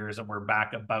 5,000 years, and we're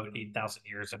back about 8,000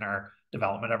 years in our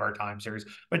development of our time series.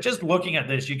 But just looking at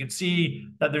this, you can see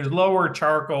that there's lower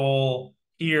charcoal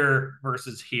here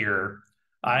versus here.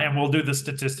 And we'll do the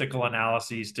statistical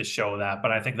analyses to show that,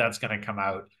 but I think that's going to come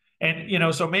out.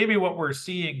 And, so maybe what we're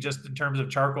seeing just in terms of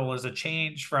charcoal is a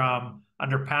change from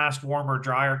under past warmer,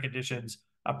 drier conditions,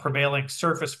 a prevailing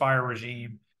surface fire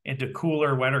regime, into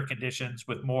cooler, wetter conditions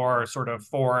with more sort of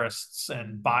forests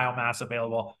and biomass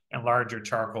available and larger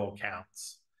charcoal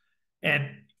counts. And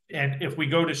if we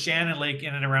go to Shannon Lake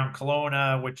in and around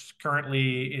Kelowna, which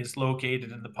currently is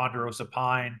located in the Ponderosa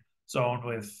Pine zone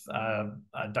with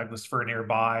Douglas fir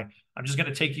nearby, I'm just going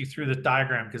to take you through this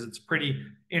diagram because it's a pretty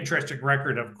interesting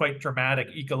record of quite dramatic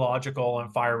ecological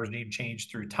and fire regime change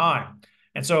through time.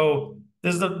 And so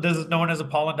this is known as a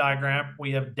pollen diagram.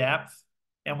 We have depth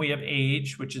and we have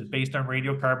age, which is based on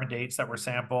radiocarbon dates that were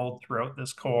sampled throughout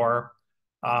this core.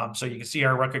 So you can see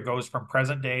our record goes from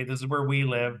present day, this is where we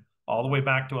live, all the way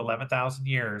back to 11,000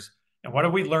 years. And what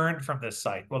have we learned from this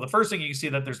site? Well, the first thing you can see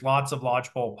that there's lots of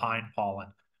lodgepole pine pollen.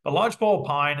 But lodgepole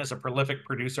pine is a prolific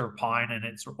producer of pine, and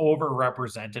it's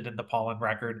overrepresented in the pollen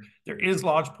record. There is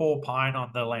lodgepole pine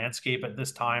on the landscape at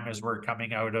this time as we're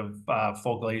coming out of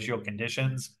full glacial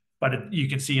conditions. But you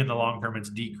can see in the long term,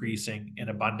 it's decreasing in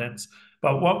abundance.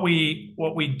 But what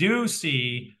we do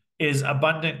see is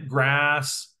abundant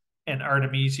grass and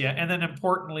Artemisia, and then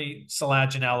importantly,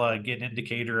 Selaginella, a good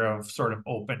indicator of sort of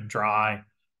open, dry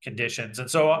conditions. And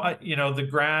so, the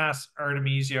grass,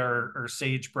 Artemisia, or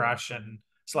sagebrush and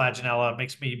Selaginella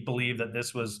makes me believe that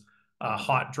this was a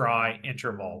hot, dry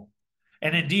interval.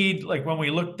 And indeed, like when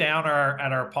we look down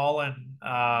at our pollen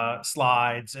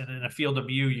slides and in a field of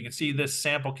view, you can see this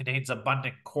sample contains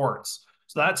abundant quartz.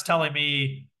 So that's telling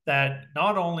me that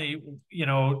not only,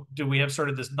 do we have sort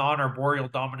of this non-arboreal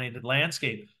dominated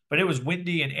landscape, but it was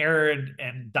windy and arid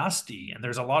and dusty. And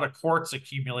there's a lot of quartz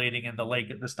accumulating in the lake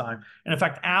at this time. And in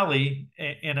fact, Ali,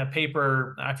 in a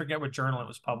paper, I forget what journal it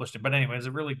was published in, but anyway, it's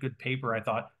a really good paper, I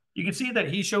thought. You can see that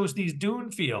he shows these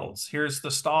dune fields. Here's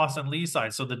the Stoss and Lee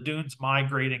side. So the dunes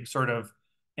migrating sort of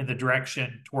in the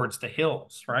direction towards the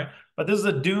hills, right? But this is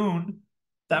a dune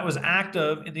that was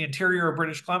active in the interior of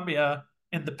British Columbia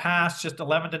in the past, just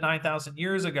 11 to 9,000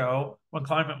 years ago, when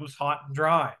climate was hot and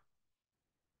dry.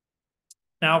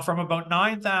 Now, from about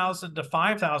 9,000 to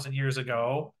 5,000 years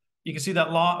ago, you can see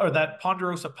that that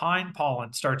Ponderosa pine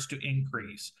pollen starts to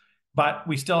increase, but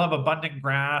we still have abundant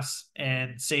grass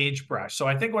and sagebrush. So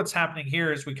I think what's happening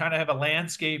here is we kind of have a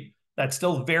landscape that's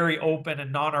still very open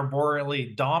and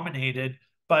non-arboreally dominated,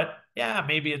 but yeah,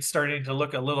 maybe it's starting to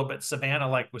look a little bit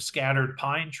savanna-like with scattered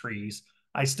pine trees.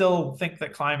 I still think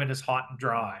that climate is hot and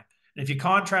dry. And if you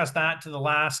contrast that to the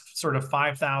last sort of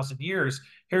 5,000 years,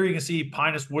 here you can see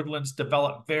pinus woodlands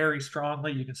develop very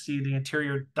strongly. You can see the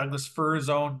interior Douglas fir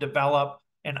zone develop,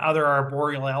 and other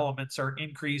arboreal elements are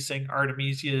increasing.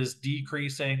 Artemisia is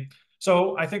decreasing.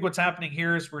 So I think what's happening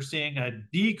here is we're seeing a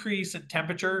decrease in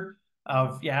temperature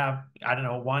of, I don't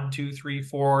know, 1, 2, 3,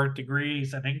 4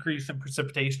 degrees, an increase in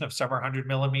precipitation of several hundred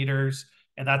millimeters.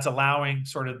 And that's allowing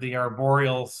sort of the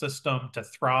arboreal system to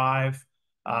thrive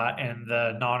and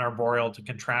the non-arboreal to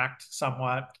contract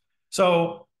somewhat.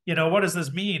 So, what does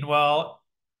this mean? Well,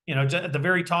 at the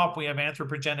very top, we have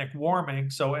anthropogenic warming.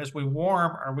 So as we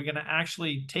warm, are we going to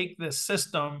actually take this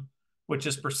system, which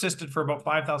has persisted for about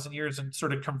 5,000 years, and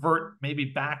sort of convert maybe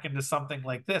back into something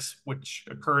like this, which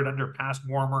occurred under past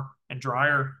warmer and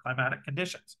drier climatic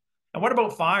conditions? And what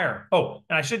about fire? Oh,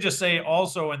 and I should just say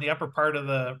also in the upper part of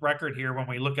the record here, when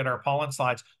we look at our pollen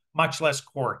slides, much less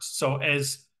quartz. So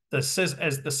as the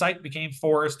site became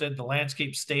forested, the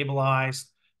landscape stabilized,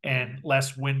 and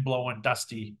less wind blow and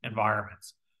dusty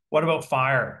environments. What about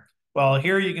fire? Well,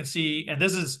 here you can see, and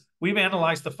we've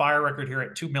analyzed the fire record here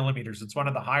at 2 millimeters. It's one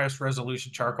of the highest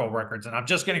resolution charcoal records, and I'm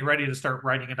just getting ready to start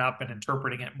writing it up and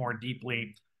interpreting it more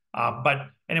deeply. But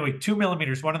anyway, 2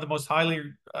 millimeters, one of the most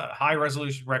high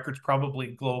resolution records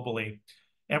probably globally.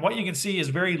 And what you can see is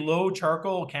very low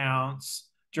charcoal counts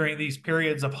during these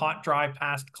periods of hot, dry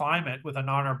past climate with a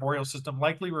non-arboreal system,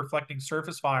 likely reflecting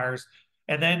surface fires.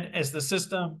 And then as the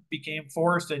system became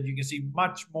forested, you can see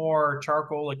much more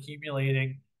charcoal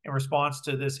accumulating in response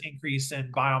to this increase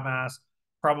in biomass,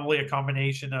 probably a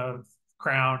combination of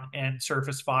crown and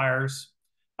surface fires.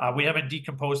 We haven't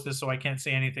decomposed this, so I can't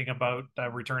say anything about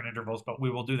return intervals, but we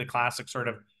will do the classic sort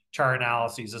of char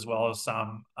analyses as well as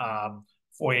some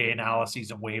Fourier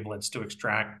analyses and wavelets to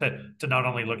extract to not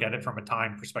only look at it from a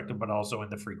time perspective, but also in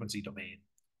the frequency domain.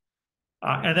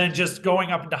 And then just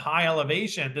going up into high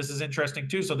elevation, this is interesting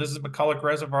too. So this is McCulloch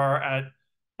Reservoir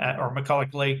or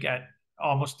McCulloch Lake at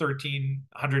almost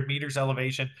 1,300 meters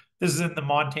elevation. This is in the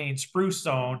montane spruce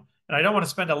zone. And I don't want to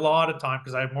spend a lot of time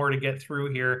because I have more to get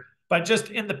through here. But just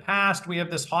in the past, we have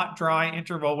this hot, dry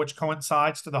interval, which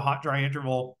coincides to the hot, dry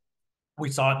interval we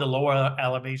saw in the lower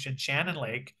elevation Shannon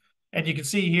Lake. And you can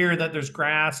see here that there's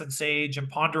grass and sage and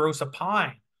ponderosa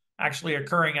pine actually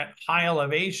occurring at high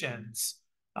elevations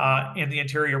in the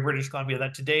interior of British Columbia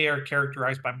that today are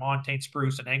characterized by montane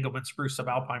spruce and Engelmann spruce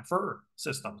subalpine fir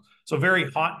systems. So very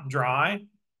hot and dry.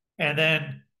 And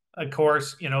then, of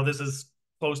course, this is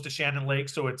close to Shannon Lake,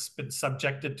 so it's been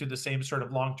subjected to the same sort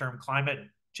of long-term climate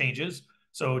changes.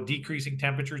 So decreasing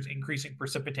temperatures, increasing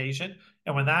precipitation.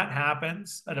 And when that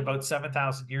happens at about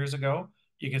 7,000 years ago,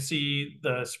 you can see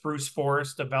the spruce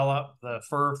forest develop, the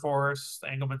fir forest, the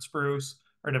Engelmann spruce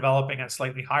are developing at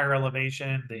slightly higher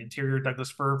elevation, the interior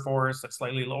Douglas fir forest at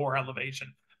slightly lower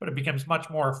elevation, but it becomes much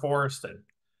more forested.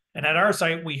 And at our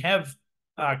site, we have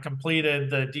completed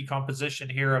the decomposition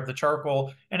here of the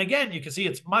charcoal. And again, you can see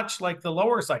it's much like the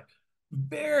lower site.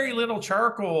 Very little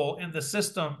charcoal in the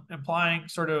system, implying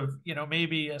sort of,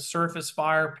 maybe a surface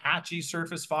fire, patchy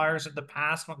surface fires in the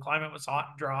past when climate was hot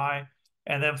and dry.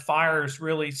 And then fires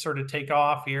really sort of take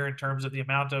off here in terms of the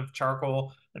amount of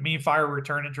charcoal. The mean fire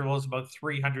return interval is about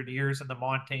 300 years in the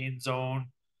montane zone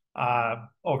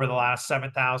over the last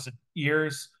 7,000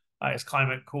 years as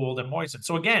climate cooled and moistened.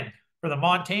 So again, for the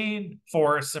montane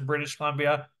forests in British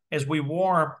Columbia, as we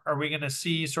warm, are we going to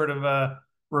see sort of a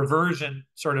reversion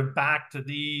sort of back to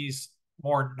these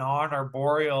more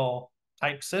non-arboreal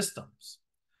type systems?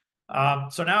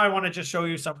 So now I want to just show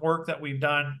you some work that we've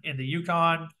done in the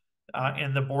Yukon,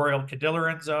 in the boreal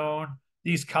Cadillaran zone.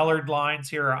 These colored lines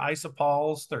here are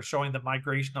isopols. They're showing the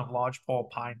migration of lodgepole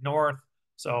pine north.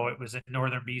 So it was in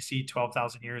northern BC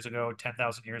 12,000 years ago,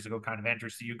 10,000 years ago, kind of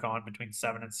enters the Yukon between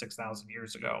 7,000 and 6,000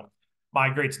 years ago.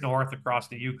 Migrates north across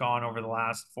the Yukon over the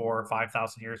last 4,000 or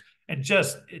 5,000 years. And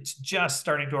it's just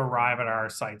starting to arrive at our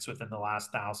sites within the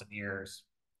last 1,000 years.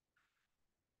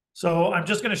 So I'm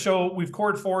just going to show, we've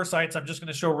cored 4 sites. I'm just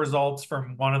going to show results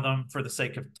from one of them for the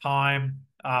sake of time.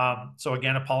 So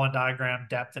again, a pollen diagram,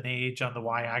 depth and age on the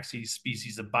y-axis,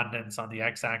 species abundance on the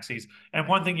x-axis. And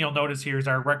one thing you'll notice here is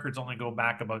our records only go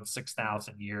back about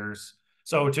 6,000 years.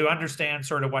 So to understand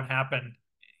sort of what happened,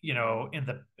 in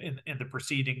the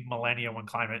preceding millennia when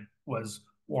climate was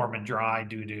warm and dry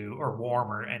or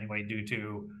warmer anyway, due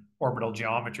to orbital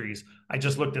geometries, I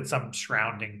just looked at some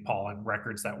surrounding pollen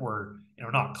records that were,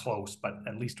 not close, but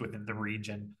at least within the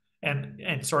region.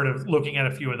 And sort of looking at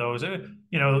a few of those,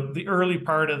 the early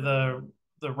part of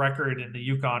the record in the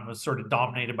Yukon was sort of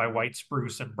dominated by white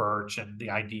spruce and birch, and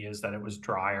the idea is that it was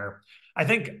drier. I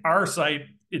think our site,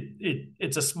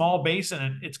 it's a small basin,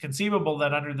 and it's conceivable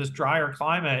that under this drier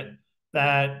climate,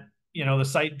 that the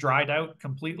site dried out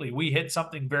completely. We hit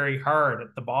something very hard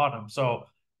at the bottom. So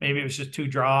maybe it was just too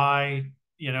dry,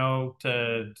 and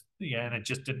it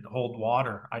just didn't hold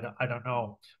water. I don't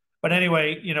know. But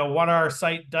anyway, what our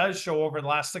site does show over the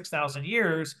last 6,000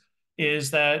 years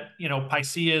is that,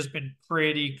 Picea has been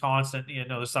pretty constant.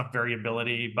 There's some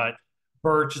variability, but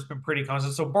birch has been pretty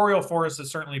constant. So boreal forest has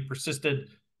certainly persisted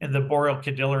in the boreal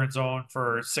Cadillaran zone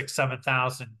for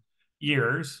 7,000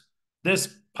 years.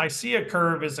 This Picea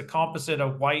curve is a composite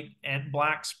of white and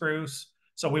black spruce.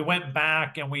 So we went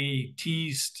back and we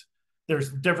teased,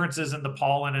 there's differences in the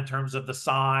pollen in terms of the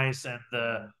size and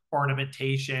the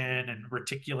ornamentation and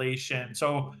reticulation.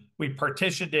 So we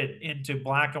partitioned it into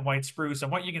black and white spruce.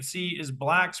 And what you can see is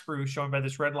black spruce, shown by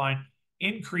this red line,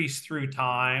 increased through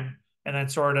time and then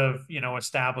sort of,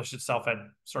 established itself at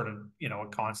sort of, a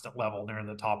constant level near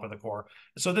the top of the core.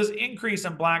 So this increase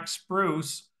in black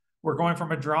spruce, we're going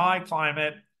from a dry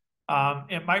climate.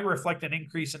 It might reflect an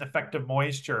increase in effective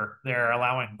moisture there,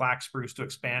 allowing black spruce to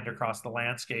expand across the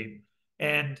landscape.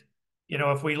 And,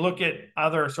 if we look at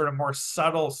other sort of more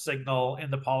subtle signal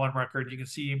in the pollen record, you can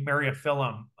see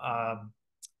Myriophyllum.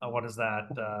 What is that?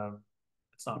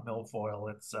 It's not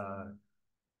milfoil. It's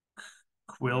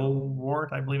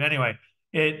quillwort, I believe. Anyway,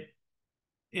 it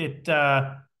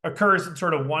occurs in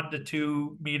sort of 1 to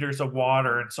 2 meters of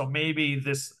water. And so maybe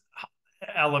this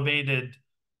elevated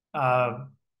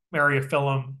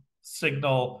Myriophyllum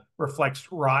signal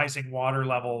reflects rising water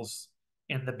levels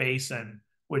in the basin,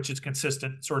 which is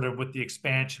consistent sort of with the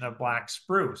expansion of black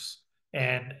spruce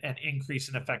and an increase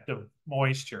in effective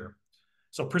moisture.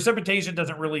 So precipitation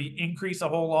doesn't really increase a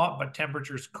whole lot, but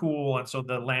temperatures cool, and so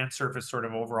the land surface sort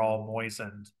of overall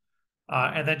moistened.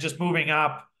 And then just moving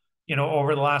up,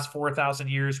 over the last 4,000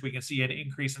 years, we can see an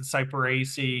increase in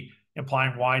Cyperaceae,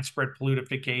 implying widespread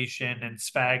polutification, and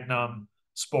sphagnum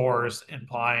spores,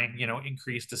 implying,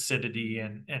 increased acidity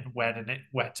and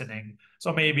wettening.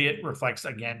 So maybe it reflects,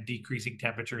 again, decreasing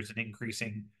temperatures and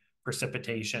increasing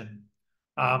precipitation.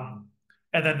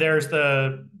 And then there's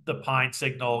the pine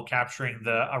signal capturing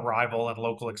the arrival and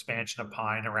local expansion of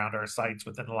pine around our sites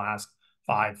within the last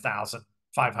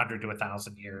 500 to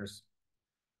 1,000 years.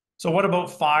 So what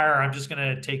about fire? I'm just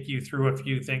going to take you through a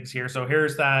few things here. So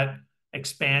here's that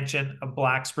expansion of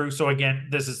black spruce. So again,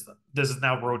 this is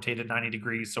now rotated 90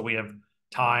 degrees. So we have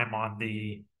time on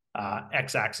the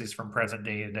x-axis from present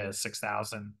day to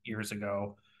 6,000 years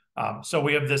ago. So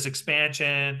we have this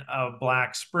expansion of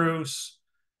black spruce.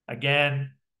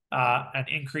 Again, an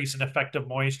increase in effective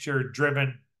moisture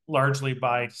driven largely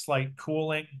by slight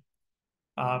cooling.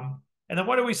 And then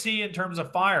what do we see in terms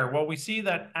of fire? Well, we see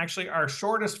that actually our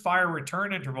shortest fire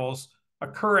return intervals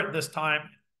occur at this time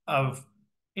of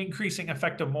increasing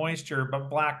effective moisture, but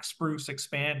black spruce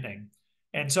expanding.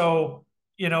 And so,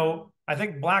 I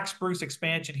think black spruce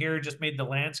expansion here just made the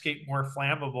landscape more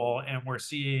flammable, and we're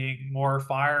seeing more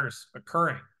fires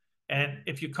occurring. And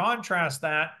if you contrast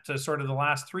that to sort of the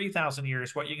last 3,000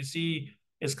 years, what you can see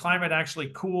is climate actually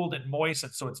cooled and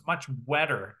moistened. So it's much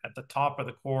wetter at the top of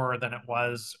the core than it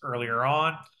was earlier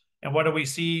on. And what do we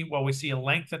see? Well, we see a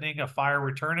lengthening of fire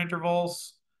return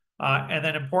intervals. And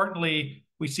then importantly,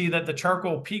 we see that the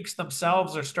charcoal peaks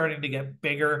themselves are starting to get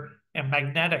bigger and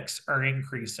magnetics are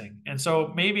increasing. And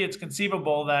so maybe it's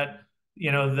conceivable that,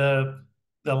 the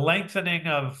lengthening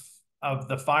of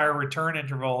the fire return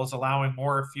interval is allowing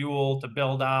more fuel to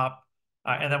build up.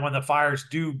 And then when the fires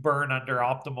do burn under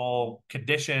optimal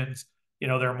conditions,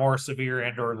 they're more severe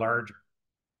and or larger.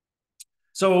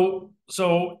 So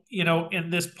in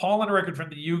this pollen record from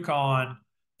the Yukon,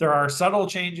 there are subtle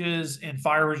changes in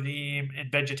fire regime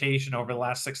and vegetation over the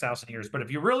last 6,000 years. But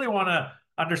if you really want to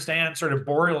understand sort of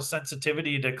boreal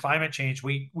sensitivity to climate change,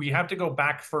 we have to go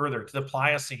back further to the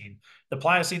Pliocene. The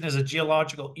Pliocene is a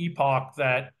geological epoch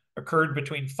that occurred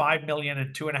between 5 million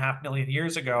and 2.5 million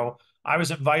years ago. I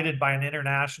was invited by an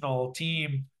international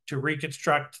team to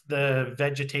reconstruct the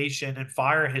vegetation and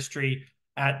fire history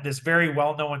at this very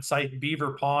well-known site,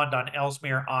 Beaver Pond on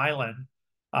Ellesmere Island,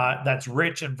 that's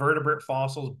rich in vertebrate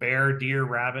fossils, bear, deer,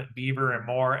 rabbit, beaver, and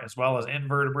more, as well as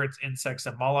invertebrates, insects,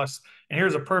 and mollusks. And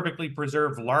here's a perfectly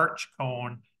preserved larch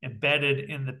cone embedded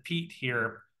in the peat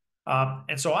here.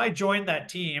 And so I joined that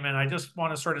team, and I just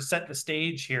want to sort of set the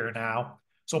stage here now.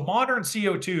 So modern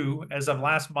CO2, as of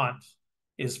last month,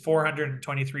 is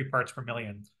 423 parts per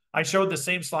million. I showed the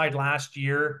same slide last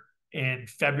year in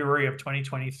February of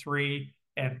 2023,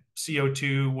 and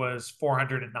CO2 was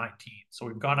 419. So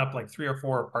we've gone up like 3 or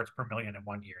 4 parts per million in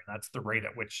 1 year. And that's the rate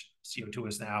at which CO2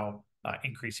 is now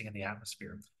increasing in the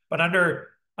atmosphere. But under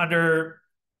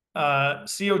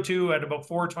CO2 at about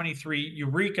 423,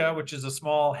 Eureka, which is a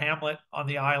small hamlet on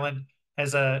the island,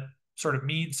 has a sort of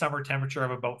mean summer temperature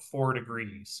of about 4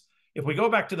 degrees. If we go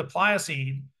back to the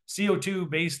Pliocene, CO2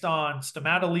 based on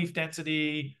stomata leaf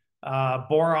density,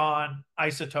 boron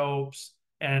isotopes,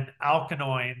 and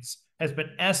alkanoids has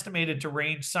been estimated to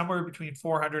range somewhere between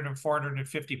 400 and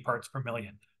 450 parts per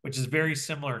million, which is very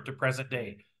similar to present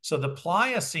day. So the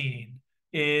Pliocene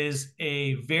is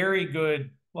a very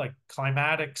good like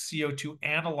climatic CO2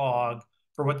 analog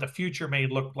for what the future may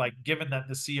look like, given that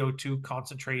the CO2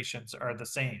 concentrations are the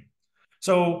same.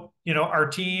 So, you know, our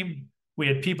team, we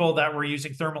had people that were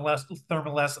using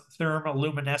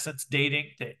thermoluminescence dating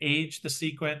to age the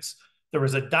sequence. There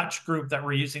was a Dutch group that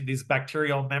were using these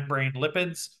bacterial membrane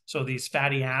lipids, so these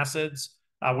fatty acids,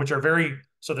 which are very,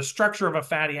 so the structure of a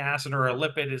fatty acid or a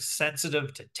lipid is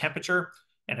sensitive to temperature.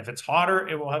 And if it's hotter,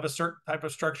 it will have a certain type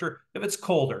of structure. If it's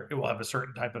colder, it will have a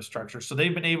certain type of structure. So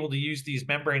they've been able to use these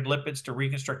membrane lipids to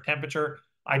reconstruct temperature.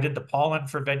 I did the pollen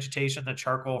for vegetation, the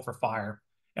charcoal for fire.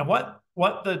 And what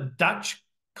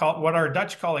our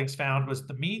Dutch colleagues found was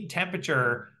the mean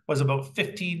temperature was about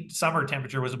 15, summer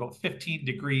temperature was about 15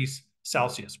 degrees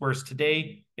Celsius, whereas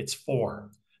today it's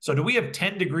 4. So do we have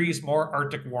 10 degrees more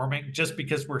Arctic warming just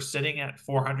because we're sitting at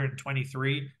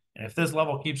 423? And if this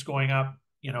level keeps going up,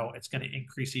 you know, it's going to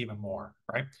increase even more,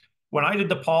 right? When I did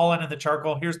the pollen and the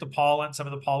charcoal, here's the pollen, some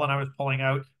of the pollen I was pulling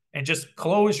out, and just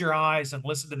close your eyes and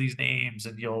listen to these names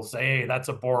and you'll say, hey, that's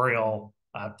a boreal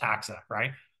taxa,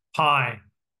 right? Pine,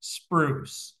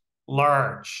 spruce,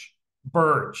 larch,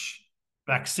 birch,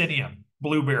 vaccinium,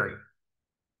 blueberry,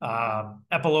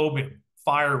 epilobium,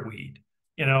 fireweed,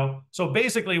 you know? So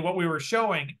basically what we were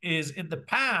showing is in the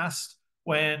past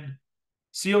when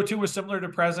CO2 was similar to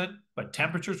present, but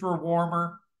temperatures were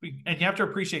warmer. And you have to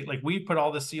appreciate, like, we put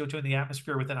all the CO2 in the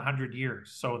atmosphere within 100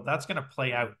 years. So that's going to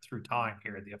play out through time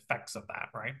here, the effects of that,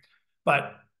 right?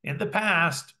 But in the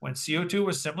past, when CO2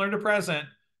 was similar to present,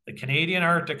 the Canadian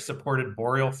Arctic supported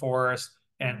boreal forests,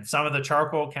 and some of the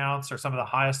charcoal counts are some of the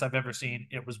highest I've ever seen.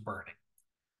 It was burning.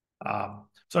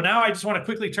 So now I just want to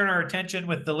quickly turn our attention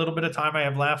with the little bit of time I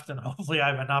have left, and hopefully I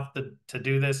have enough to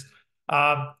do this.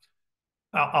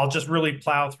 I'll just really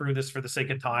plow through this for the sake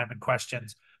of time and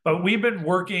questions. But we've been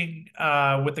working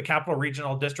with the Capital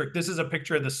Regional District. This is a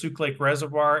picture of the Souk Lake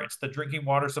Reservoir. It's the drinking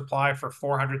water supply for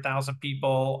 400,000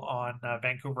 people on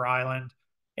Vancouver Island.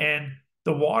 And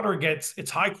the water it's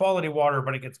high quality water,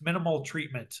 but it gets minimal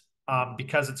treatment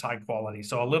because it's high quality.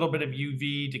 So a little bit of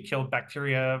UV to kill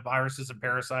bacteria, viruses, and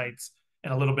parasites,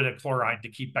 and a little bit of chloride to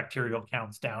keep bacterial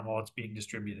counts down while it's being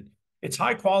distributed. It's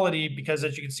high quality because,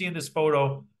 as you can see in this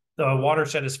photo, the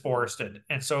watershed is forested.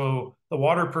 And so the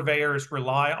water purveyors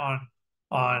rely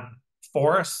on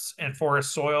forests and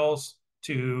forest soils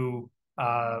to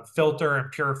filter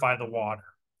and purify the water.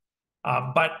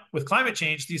 But with climate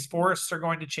change, these forests are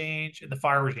going to change and the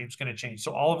fire regime is going to change.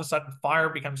 So all of a sudden, fire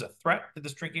becomes a threat to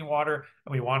this drinking water,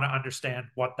 and we want to understand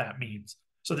what that means.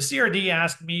 So the CRD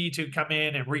asked me to come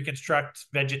in and reconstruct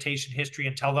vegetation history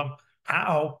and tell them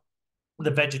how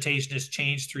the vegetation has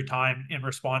changed through time in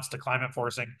response to climate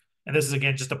forcing. And this is,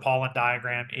 again, just a pollen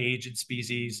diagram, age and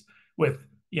species, with,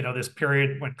 you know, this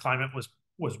period when climate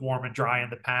was warm and dry in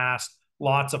the past,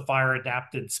 lots of fire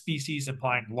adapted species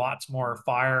implying lots more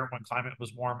fire when climate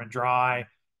was warm and dry.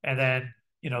 And then,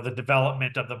 you know, the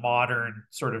development of the modern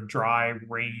sort of dry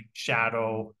rain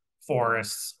shadow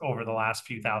forests over the last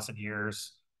few thousand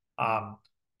years.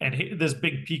 And this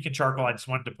big peak in charcoal, I just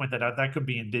wanted to point that out, that could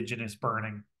be indigenous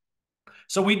burning.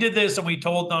 So we did this and we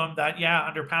told them that, yeah,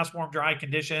 under past warm, dry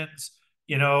conditions,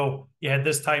 you know, you had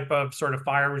this type of sort of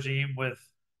fire regime with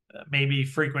maybe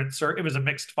frequent, it was a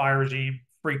mixed fire regime,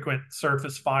 frequent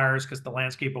surface fires because the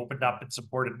landscape opened up and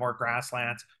supported more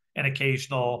grasslands, and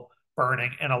occasional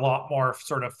burning, and a lot more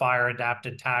sort of fire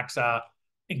adapted taxa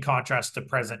in contrast to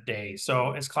present day.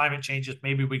 So as climate changes,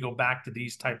 maybe we go back to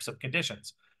these types of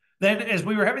conditions. Then as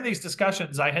we were having these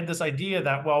discussions, I had this idea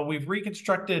that, well, we've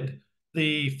reconstructed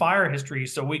the fire history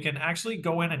so we can actually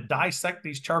go in and dissect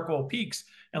these charcoal peaks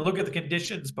and look at the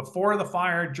conditions before the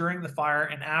fire, during the fire,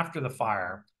 and after the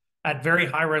fire at very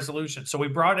high resolution. So we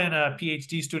brought in a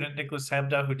PhD student, Nicholas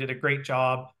Hebda, who did a great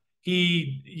job.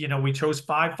 He, you know, we chose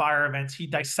 5 fire events. He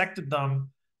dissected them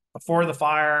before the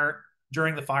fire,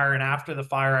 during the fire, and after the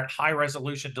fire at high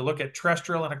resolution to look at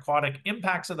terrestrial and aquatic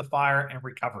impacts of the fire and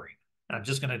recovery. And I'm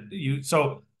just going to use,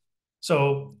 so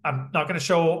I'm not going to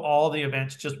show all the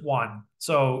events, just one.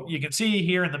 So you can see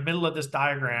here in the middle of this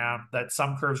diagram that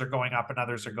some curves are going up and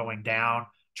others are going down.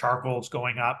 Charcoal is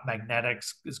going up,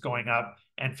 magnetics is going up,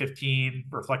 N15,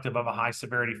 reflective of a high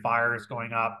severity fire, is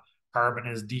going up, carbon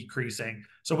is decreasing.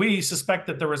 So we suspect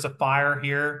that there was a fire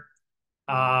here.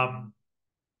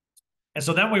 And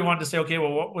so then we wanted to say, okay,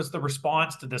 well, what was the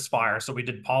response to this fire? So we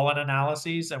did pollen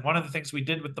analyses. And one of the things we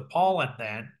did with the pollen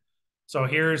then, so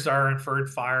here's our inferred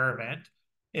fire event,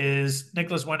 is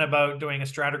Nicholas went about doing a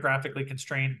stratigraphically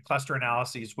constrained cluster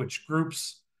analyses, which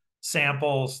groups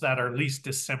samples that are least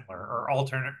dissimilar or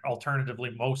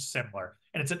alternatively most similar.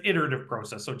 And it's an iterative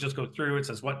process. So just go through, it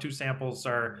says what two samples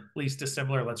are least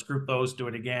dissimilar. Let's group those, do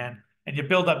it again. And you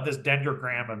build up this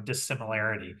dendrogram of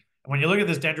dissimilarity. And when you look at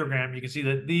this dendrogram, you can see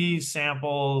that these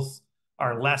samples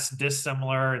are less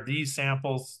dissimilar. These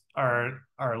samples are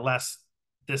less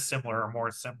dissimilar or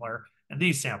more similar. And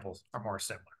these samples are more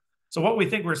similar. So what we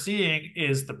think we're seeing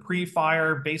is the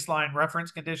pre-fire baseline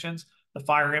reference conditions, the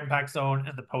fire impact zone,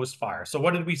 and the post-fire. So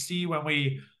what did we see when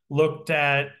we looked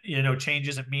at,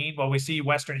 changes in mean? Well, we see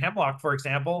Western hemlock, for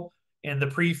example, in the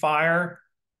pre-fire,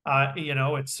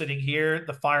 it's sitting here.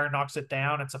 The fire knocks it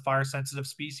down. It's a fire-sensitive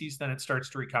species. Then it starts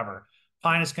to recover.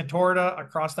 Pinus contorta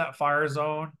across that fire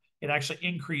zone, it actually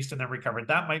increased and then recovered.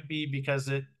 That might be because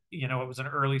it was an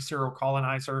early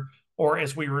serocolonizer, or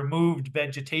as we removed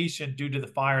vegetation due to the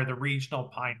fire, the regional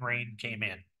pine rain came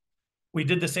in. We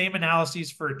did the same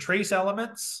analyses for trace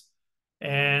elements.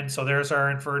 And so there's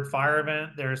our inferred fire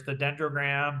event. There's the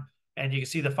dendrogram. And you can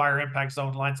see the fire impact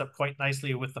zone lines up quite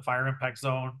nicely with the fire impact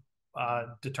zone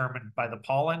determined by the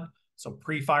pollen. So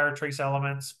pre-fire trace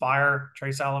elements, fire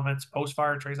trace elements,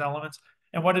 post-fire trace elements.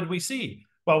 And what did we see?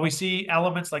 Well, we see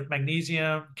elements like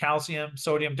magnesium, calcium,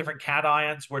 sodium, different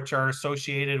cations, which are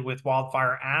associated with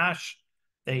wildfire ash.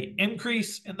 They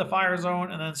increase in the fire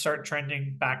zone and then start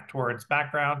trending back towards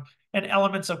background. And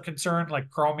elements of concern like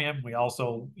chromium, we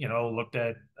also, looked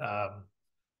at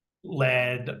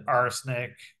lead,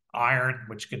 arsenic, iron,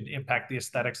 which can impact the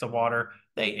aesthetics of water.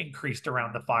 They increased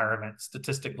around the fire event,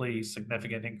 statistically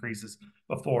significant increases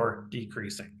before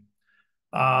decreasing.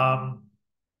 And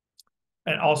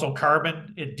also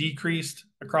carbon, it decreased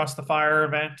across the fire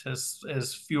event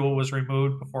as fuel was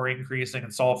removed before increasing,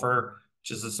 and sulfur,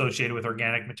 which is associated with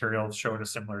organic materials, showed a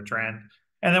similar trend.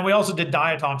 And then we also did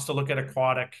diatoms to look at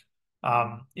aquatic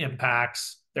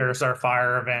impacts. There's our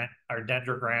fire event, our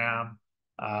dendrogram,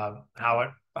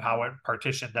 how it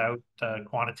partitioned out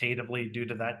quantitatively due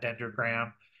to that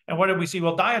dendrogram. And what did we see?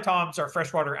 Well, diatoms are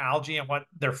freshwater algae, and what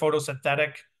they're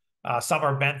photosynthetic. Some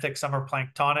are benthic, some are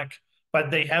planktonic, but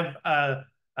they have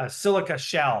a silica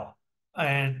shell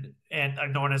and are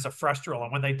known as a frustral.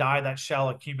 And when they die, that shell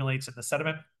accumulates in the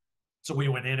sediment. So we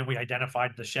went in and we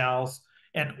identified the shells.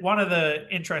 And one of the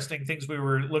interesting things we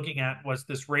were looking at was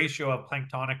this ratio of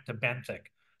planktonic to benthic.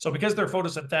 So because they're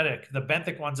photosynthetic, the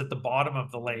benthic ones at the bottom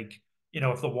of the lake,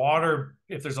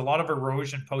 if there's a lot of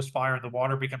erosion post-fire and the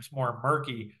water becomes more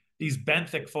murky, these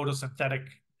benthic photosynthetic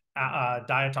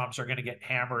diatoms are going to get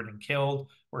hammered and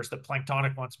killed, whereas the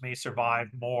planktonic ones may survive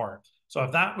more. So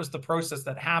if that was the process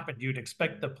that happened, you'd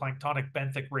expect the planktonic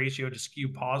benthic ratio to skew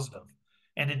positive.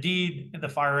 And indeed, in the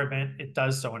fire event, it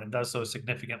does so, and it does so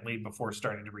significantly before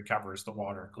starting to recover as the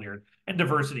water cleared and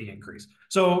diversity increased.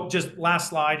 So just last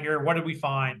slide here, what did we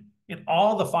find? In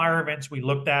all the fire events we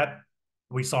looked at,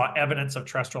 we saw evidence of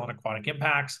terrestrial and aquatic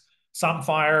impacts. Some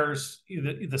fires,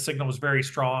 the signal was very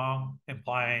strong,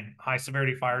 implying high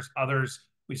severity fires. Others,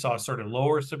 we saw sort of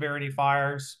lower severity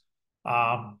fires.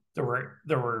 There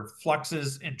were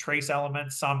fluxes in trace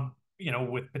elements, some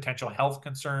with potential health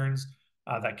concerns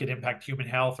that could impact human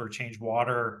health or change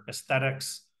water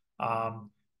aesthetics.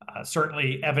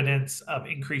 Certainly evidence of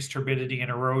increased turbidity and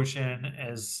erosion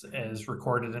as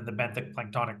recorded in the benthic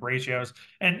planktonic ratios.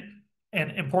 And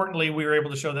importantly, we were able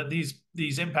to show that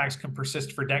these impacts can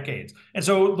persist for decades. And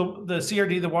so the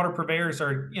CRD, the water purveyors,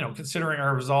 are considering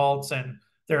our results, and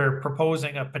they're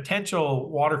proposing a potential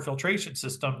water filtration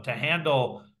system to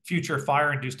handle future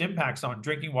fire-induced impacts on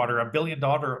drinking water, a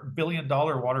 $1 billion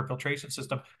water filtration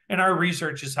system. And our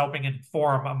research is helping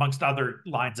inform, amongst other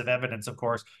lines of evidence, of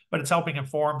course, but it's helping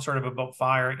inform sort of about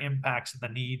fire impacts and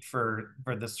the need for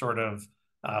this sort of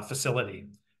facility.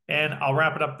 And I'll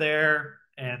wrap it up there,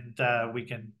 and we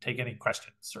can take any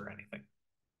questions or anything.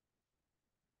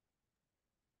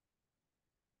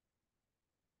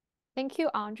 Thank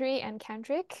you, André and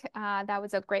Kendrick. That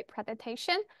was a great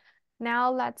presentation.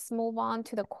 Now let's move on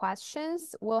to the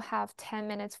questions. We'll have 10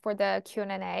 minutes for the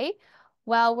Q&A.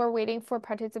 While we're waiting for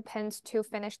participants to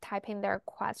finish typing their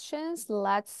questions,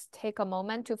 let's take a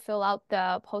moment to fill out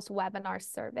the post-webinar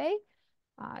survey.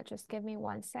 Just give me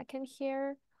 1 second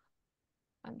here.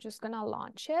 I'm just gonna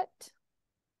launch it.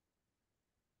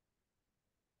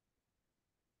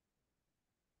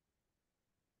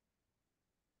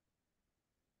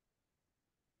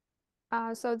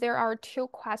 So there are 2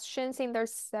 questions in the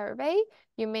survey.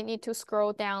 You may need to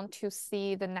scroll down to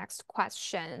see the next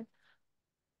question.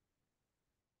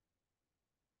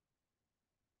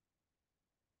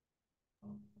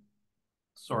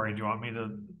 sorry, do you want me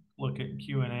to look at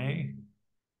Q&A?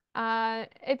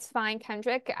 It's fine,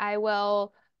 Kendrick. I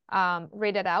will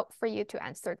read it out for you to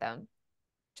answer them.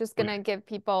 Just gonna give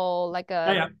people like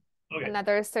Okay.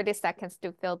 another 30 seconds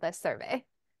to fill the survey.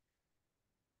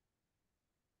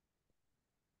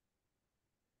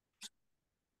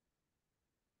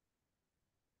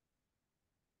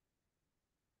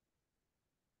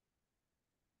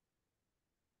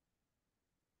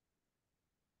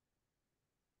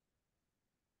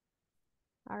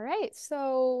 All right,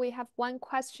 so we have one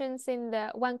question in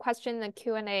the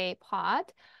Q&A pod.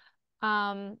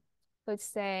 It's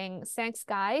saying, thanks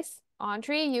guys.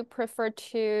 André, you prefer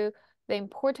to the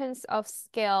importance of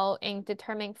scale in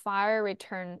determining fire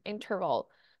return interval.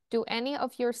 Do any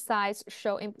of your sites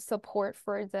show support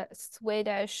for the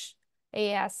Swedish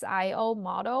ASIO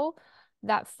model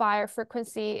that fire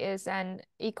frequency is an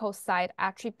eco-site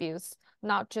attribute,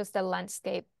 not just a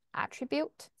landscape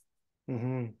attribute?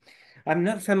 I'm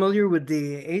not familiar with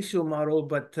the ASIO model,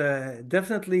 but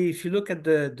definitely if you look at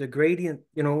the gradient,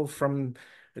 from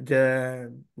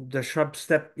the shrub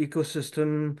steppe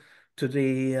ecosystem to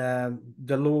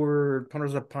the lower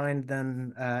Ponders of Pine,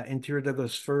 then interior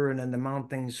Douglas fir, and then the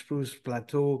mountain spruce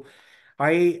plateau,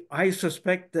 I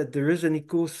suspect that there is an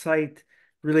eco-site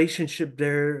relationship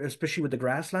there, especially with the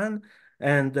grassland.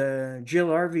 And Jill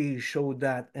Harvey showed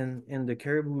that in the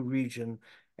Caribou region.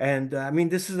 And I mean,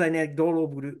 this is anecdotal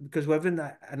because we haven't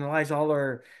analyzed all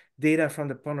our data from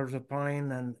the Ponders of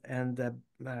Pine and the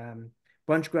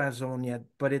bunch grass zone yet,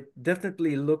 but it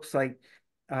definitely looks like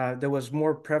there was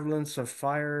more prevalence of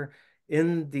fire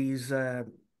in these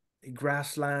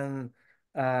grassland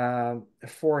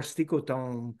forest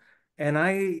ecotone.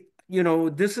 And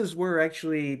this is where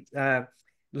actually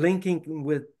linking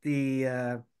with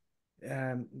the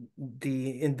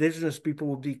indigenous people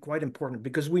will be quite important,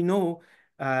 because we know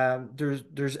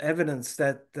there's evidence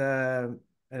that the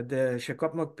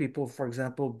Shakopmuk people, for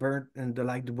example, burnt in the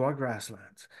Lac du Bois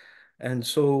grasslands. And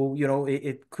so,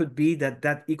 it could be that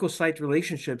ecosite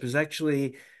relationship is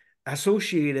actually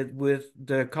associated with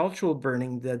the cultural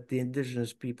burning that the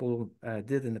indigenous people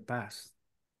did in the past.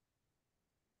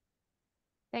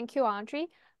 Thank you, André.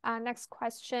 Next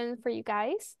question for you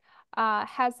guys.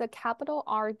 Has the capital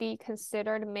RD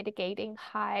considered mitigating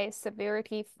high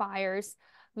severity fires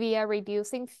via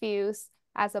reducing fuels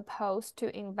as opposed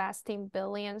to investing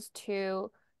billions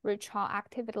to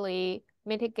retroactively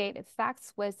mitigate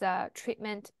effects with a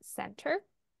treatment center?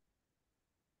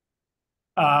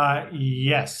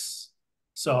 Yes.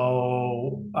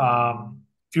 So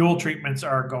fuel treatments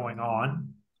are going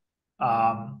on.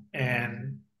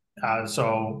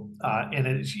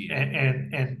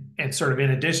 Sort of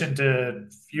in addition to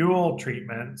fuel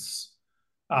treatments,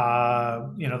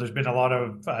 there's been a lot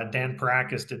of Dan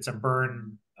Parakis did some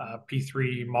burn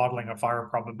P3 modeling of fire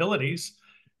probabilities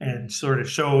and sort of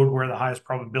showed where the highest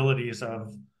probabilities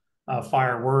of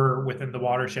fire were within the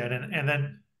watershed. And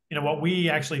then, what we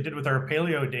actually did with our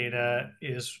paleo data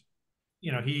is,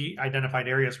 he identified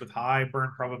areas with high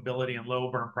burn probability and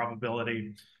low burn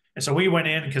probability. And so we went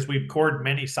in because we've cored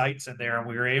many sites in there, and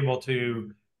we were able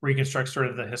to reconstruct sort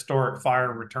of the historic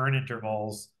fire return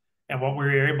intervals. And what we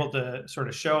were able to sort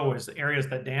of show is the areas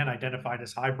that Dan identified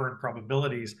as high burn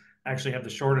probabilities actually have the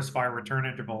shortest fire return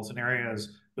intervals, and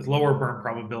areas with lower burn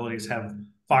probabilities have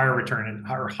fire return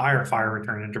or higher fire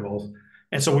return intervals.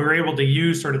 And so we were able to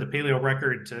use sort of the paleo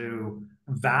record to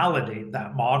validate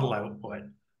that model output.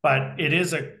 But it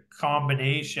is a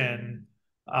combination.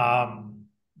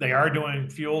 They are doing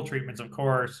fuel treatments, of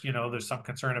course. There's some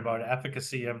concern about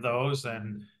efficacy of those,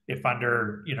 and if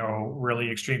under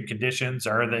really extreme conditions,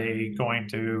 are they going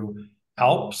to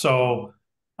help? So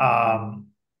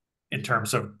in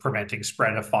terms of preventing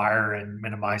spread of fire and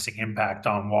minimizing impact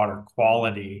on water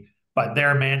quality. But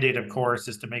their mandate, of course,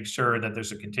 is to make sure that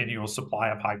there's a continual supply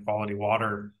of high quality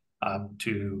water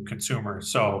to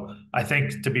consumers. So I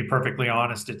think, to be perfectly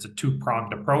honest, it's a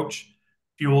two-pronged approach: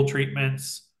 fuel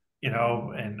treatments,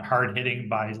 and hard hitting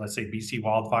by, let's say, BC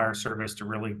Wildfire Service to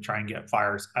really try and get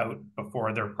fires out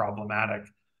before they're problematic.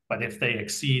 But if they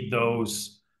exceed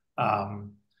those,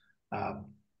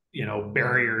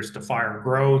 barriers to fire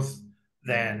growth,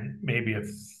 then maybe a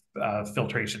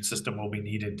filtration system will be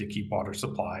needed to keep water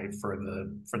supply for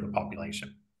the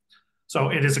population. So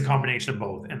it is a combination of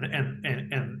both,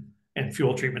 and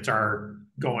fuel treatments are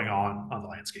going on the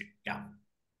landscape. Yeah.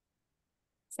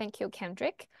 Thank you,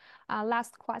 Kendrick.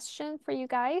 Last question for you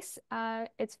guys.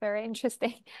 It's very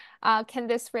interesting. Can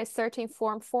this research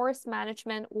inform forest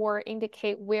management or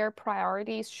indicate where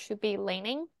priorities should be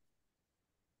leaning?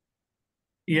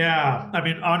 Yeah, I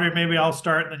mean, André, maybe I'll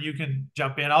start and then you can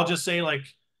jump in. I'll just say,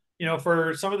 you know,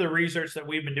 for some of the research that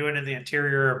we've been doing in the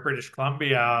interior of British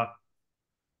Columbia,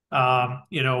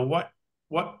 you know,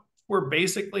 what we're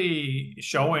basically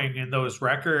showing in those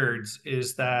records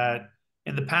is that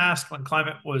in the past, when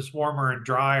climate was warmer and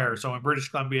drier, so in British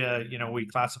Columbia, you know, we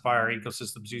classify our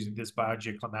ecosystems using this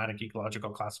biogeoclimatic ecological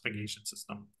classification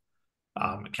system.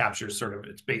 It captures sort of,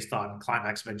 it's based on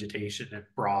climax vegetation and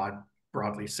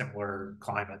broadly similar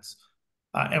climates.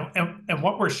 And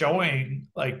what we're showing,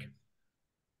 like,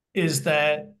 is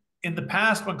that in the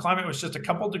past, when climate was just a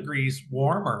couple degrees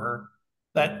warmer,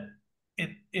 that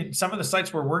in some of the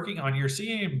sites we're working on, you're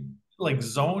seeing like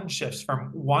zone shifts from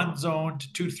one zone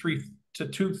to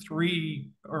two, three,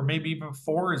 or maybe even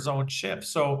four zone shifts.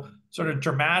 So sort of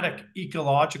dramatic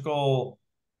ecological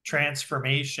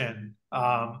transformation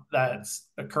that's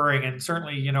occurring. And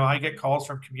certainly, you know, I get calls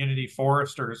from community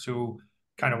foresters who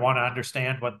kind of want to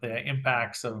understand what the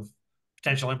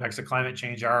potential impacts of climate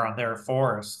change are on their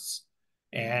forests.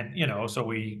 And, you know, so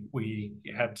we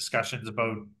have discussions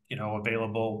about, you know,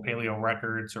 available paleo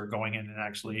records or going in and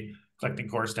actually collecting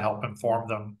cores to help inform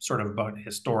them sort of about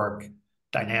historic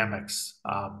dynamics,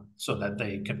 so that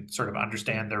they can sort of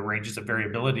understand their ranges of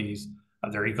variabilities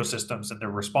of their ecosystems and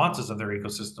their responses of their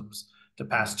ecosystems to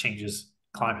past changes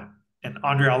in climate. And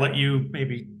André, I'll let you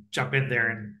maybe jump in there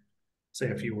and say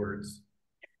a few words.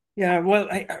 Yeah, well,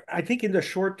 I think in the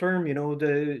short term, you know,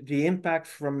 the impact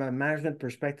from a management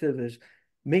perspective is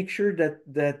make sure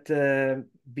that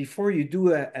before you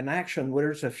do an action,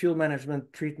 whether it's a fuel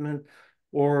management treatment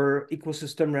or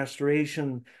ecosystem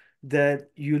restoration, that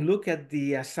you look at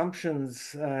the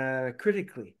assumptions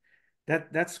critically.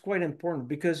 That's quite important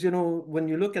because, you know, when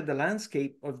you look at the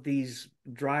landscape of these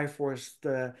dry forest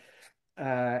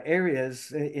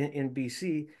areas in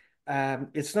BC,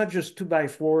 it's not just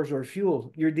 2x4s or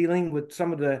fuel. You're dealing with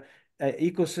some of the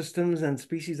ecosystems and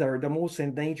species that are the most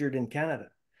endangered in Canada.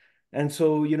 And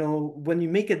so, you know, when you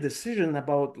make a decision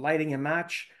about lighting a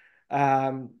match,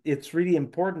 it's really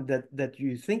important that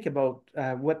you think about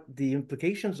what the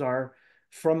implications are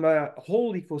from a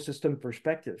whole ecosystem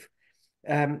perspective.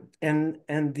 And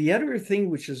the other thing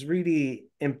which is really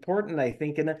important, I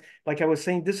think, and like I was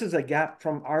saying, this is a gap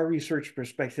from our research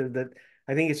perspective that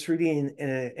I think it's really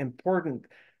important.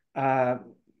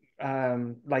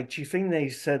 Like Chief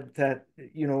Ignace said, that,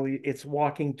 you know, it's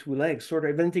walking two legs, sort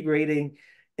of integrating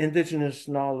Indigenous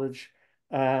knowledge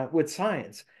with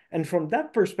science. And from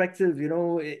that perspective, you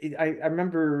know, I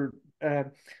remember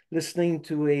listening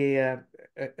to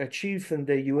a chief in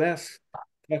the US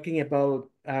talking about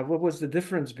what was the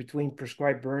difference between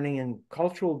prescribed burning and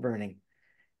cultural burning.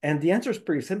 And the answer is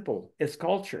pretty simple. It's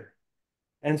culture.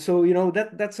 And so, you know,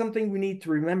 that's something we need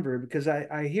to remember, because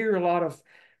I hear a lot of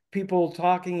people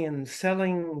talking and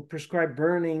selling prescribed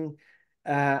burning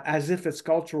as if it's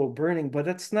cultural burning, but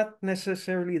that's not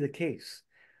necessarily the case.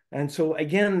 And so,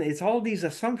 again, it's all these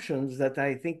assumptions that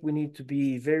I think we need to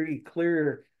be very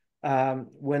clear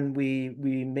when we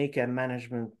make a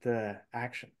management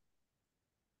action.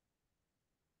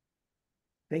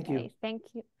 Thank you. Okay, thank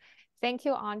you. Thank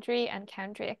you, André and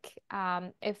Kendrick.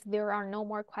 If there are no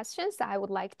more questions, I would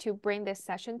like to bring this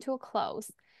session to a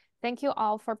close. Thank you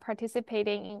all for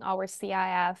participating in our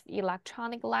CIF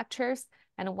electronic lectures.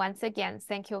 And once again,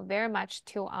 thank you very much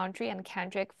to André and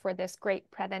Kendrick for this great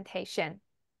presentation.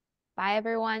 Bye,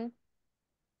 everyone.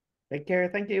 Take care.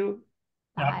 Thank you.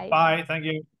 Bye. Bye. Thank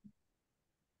you.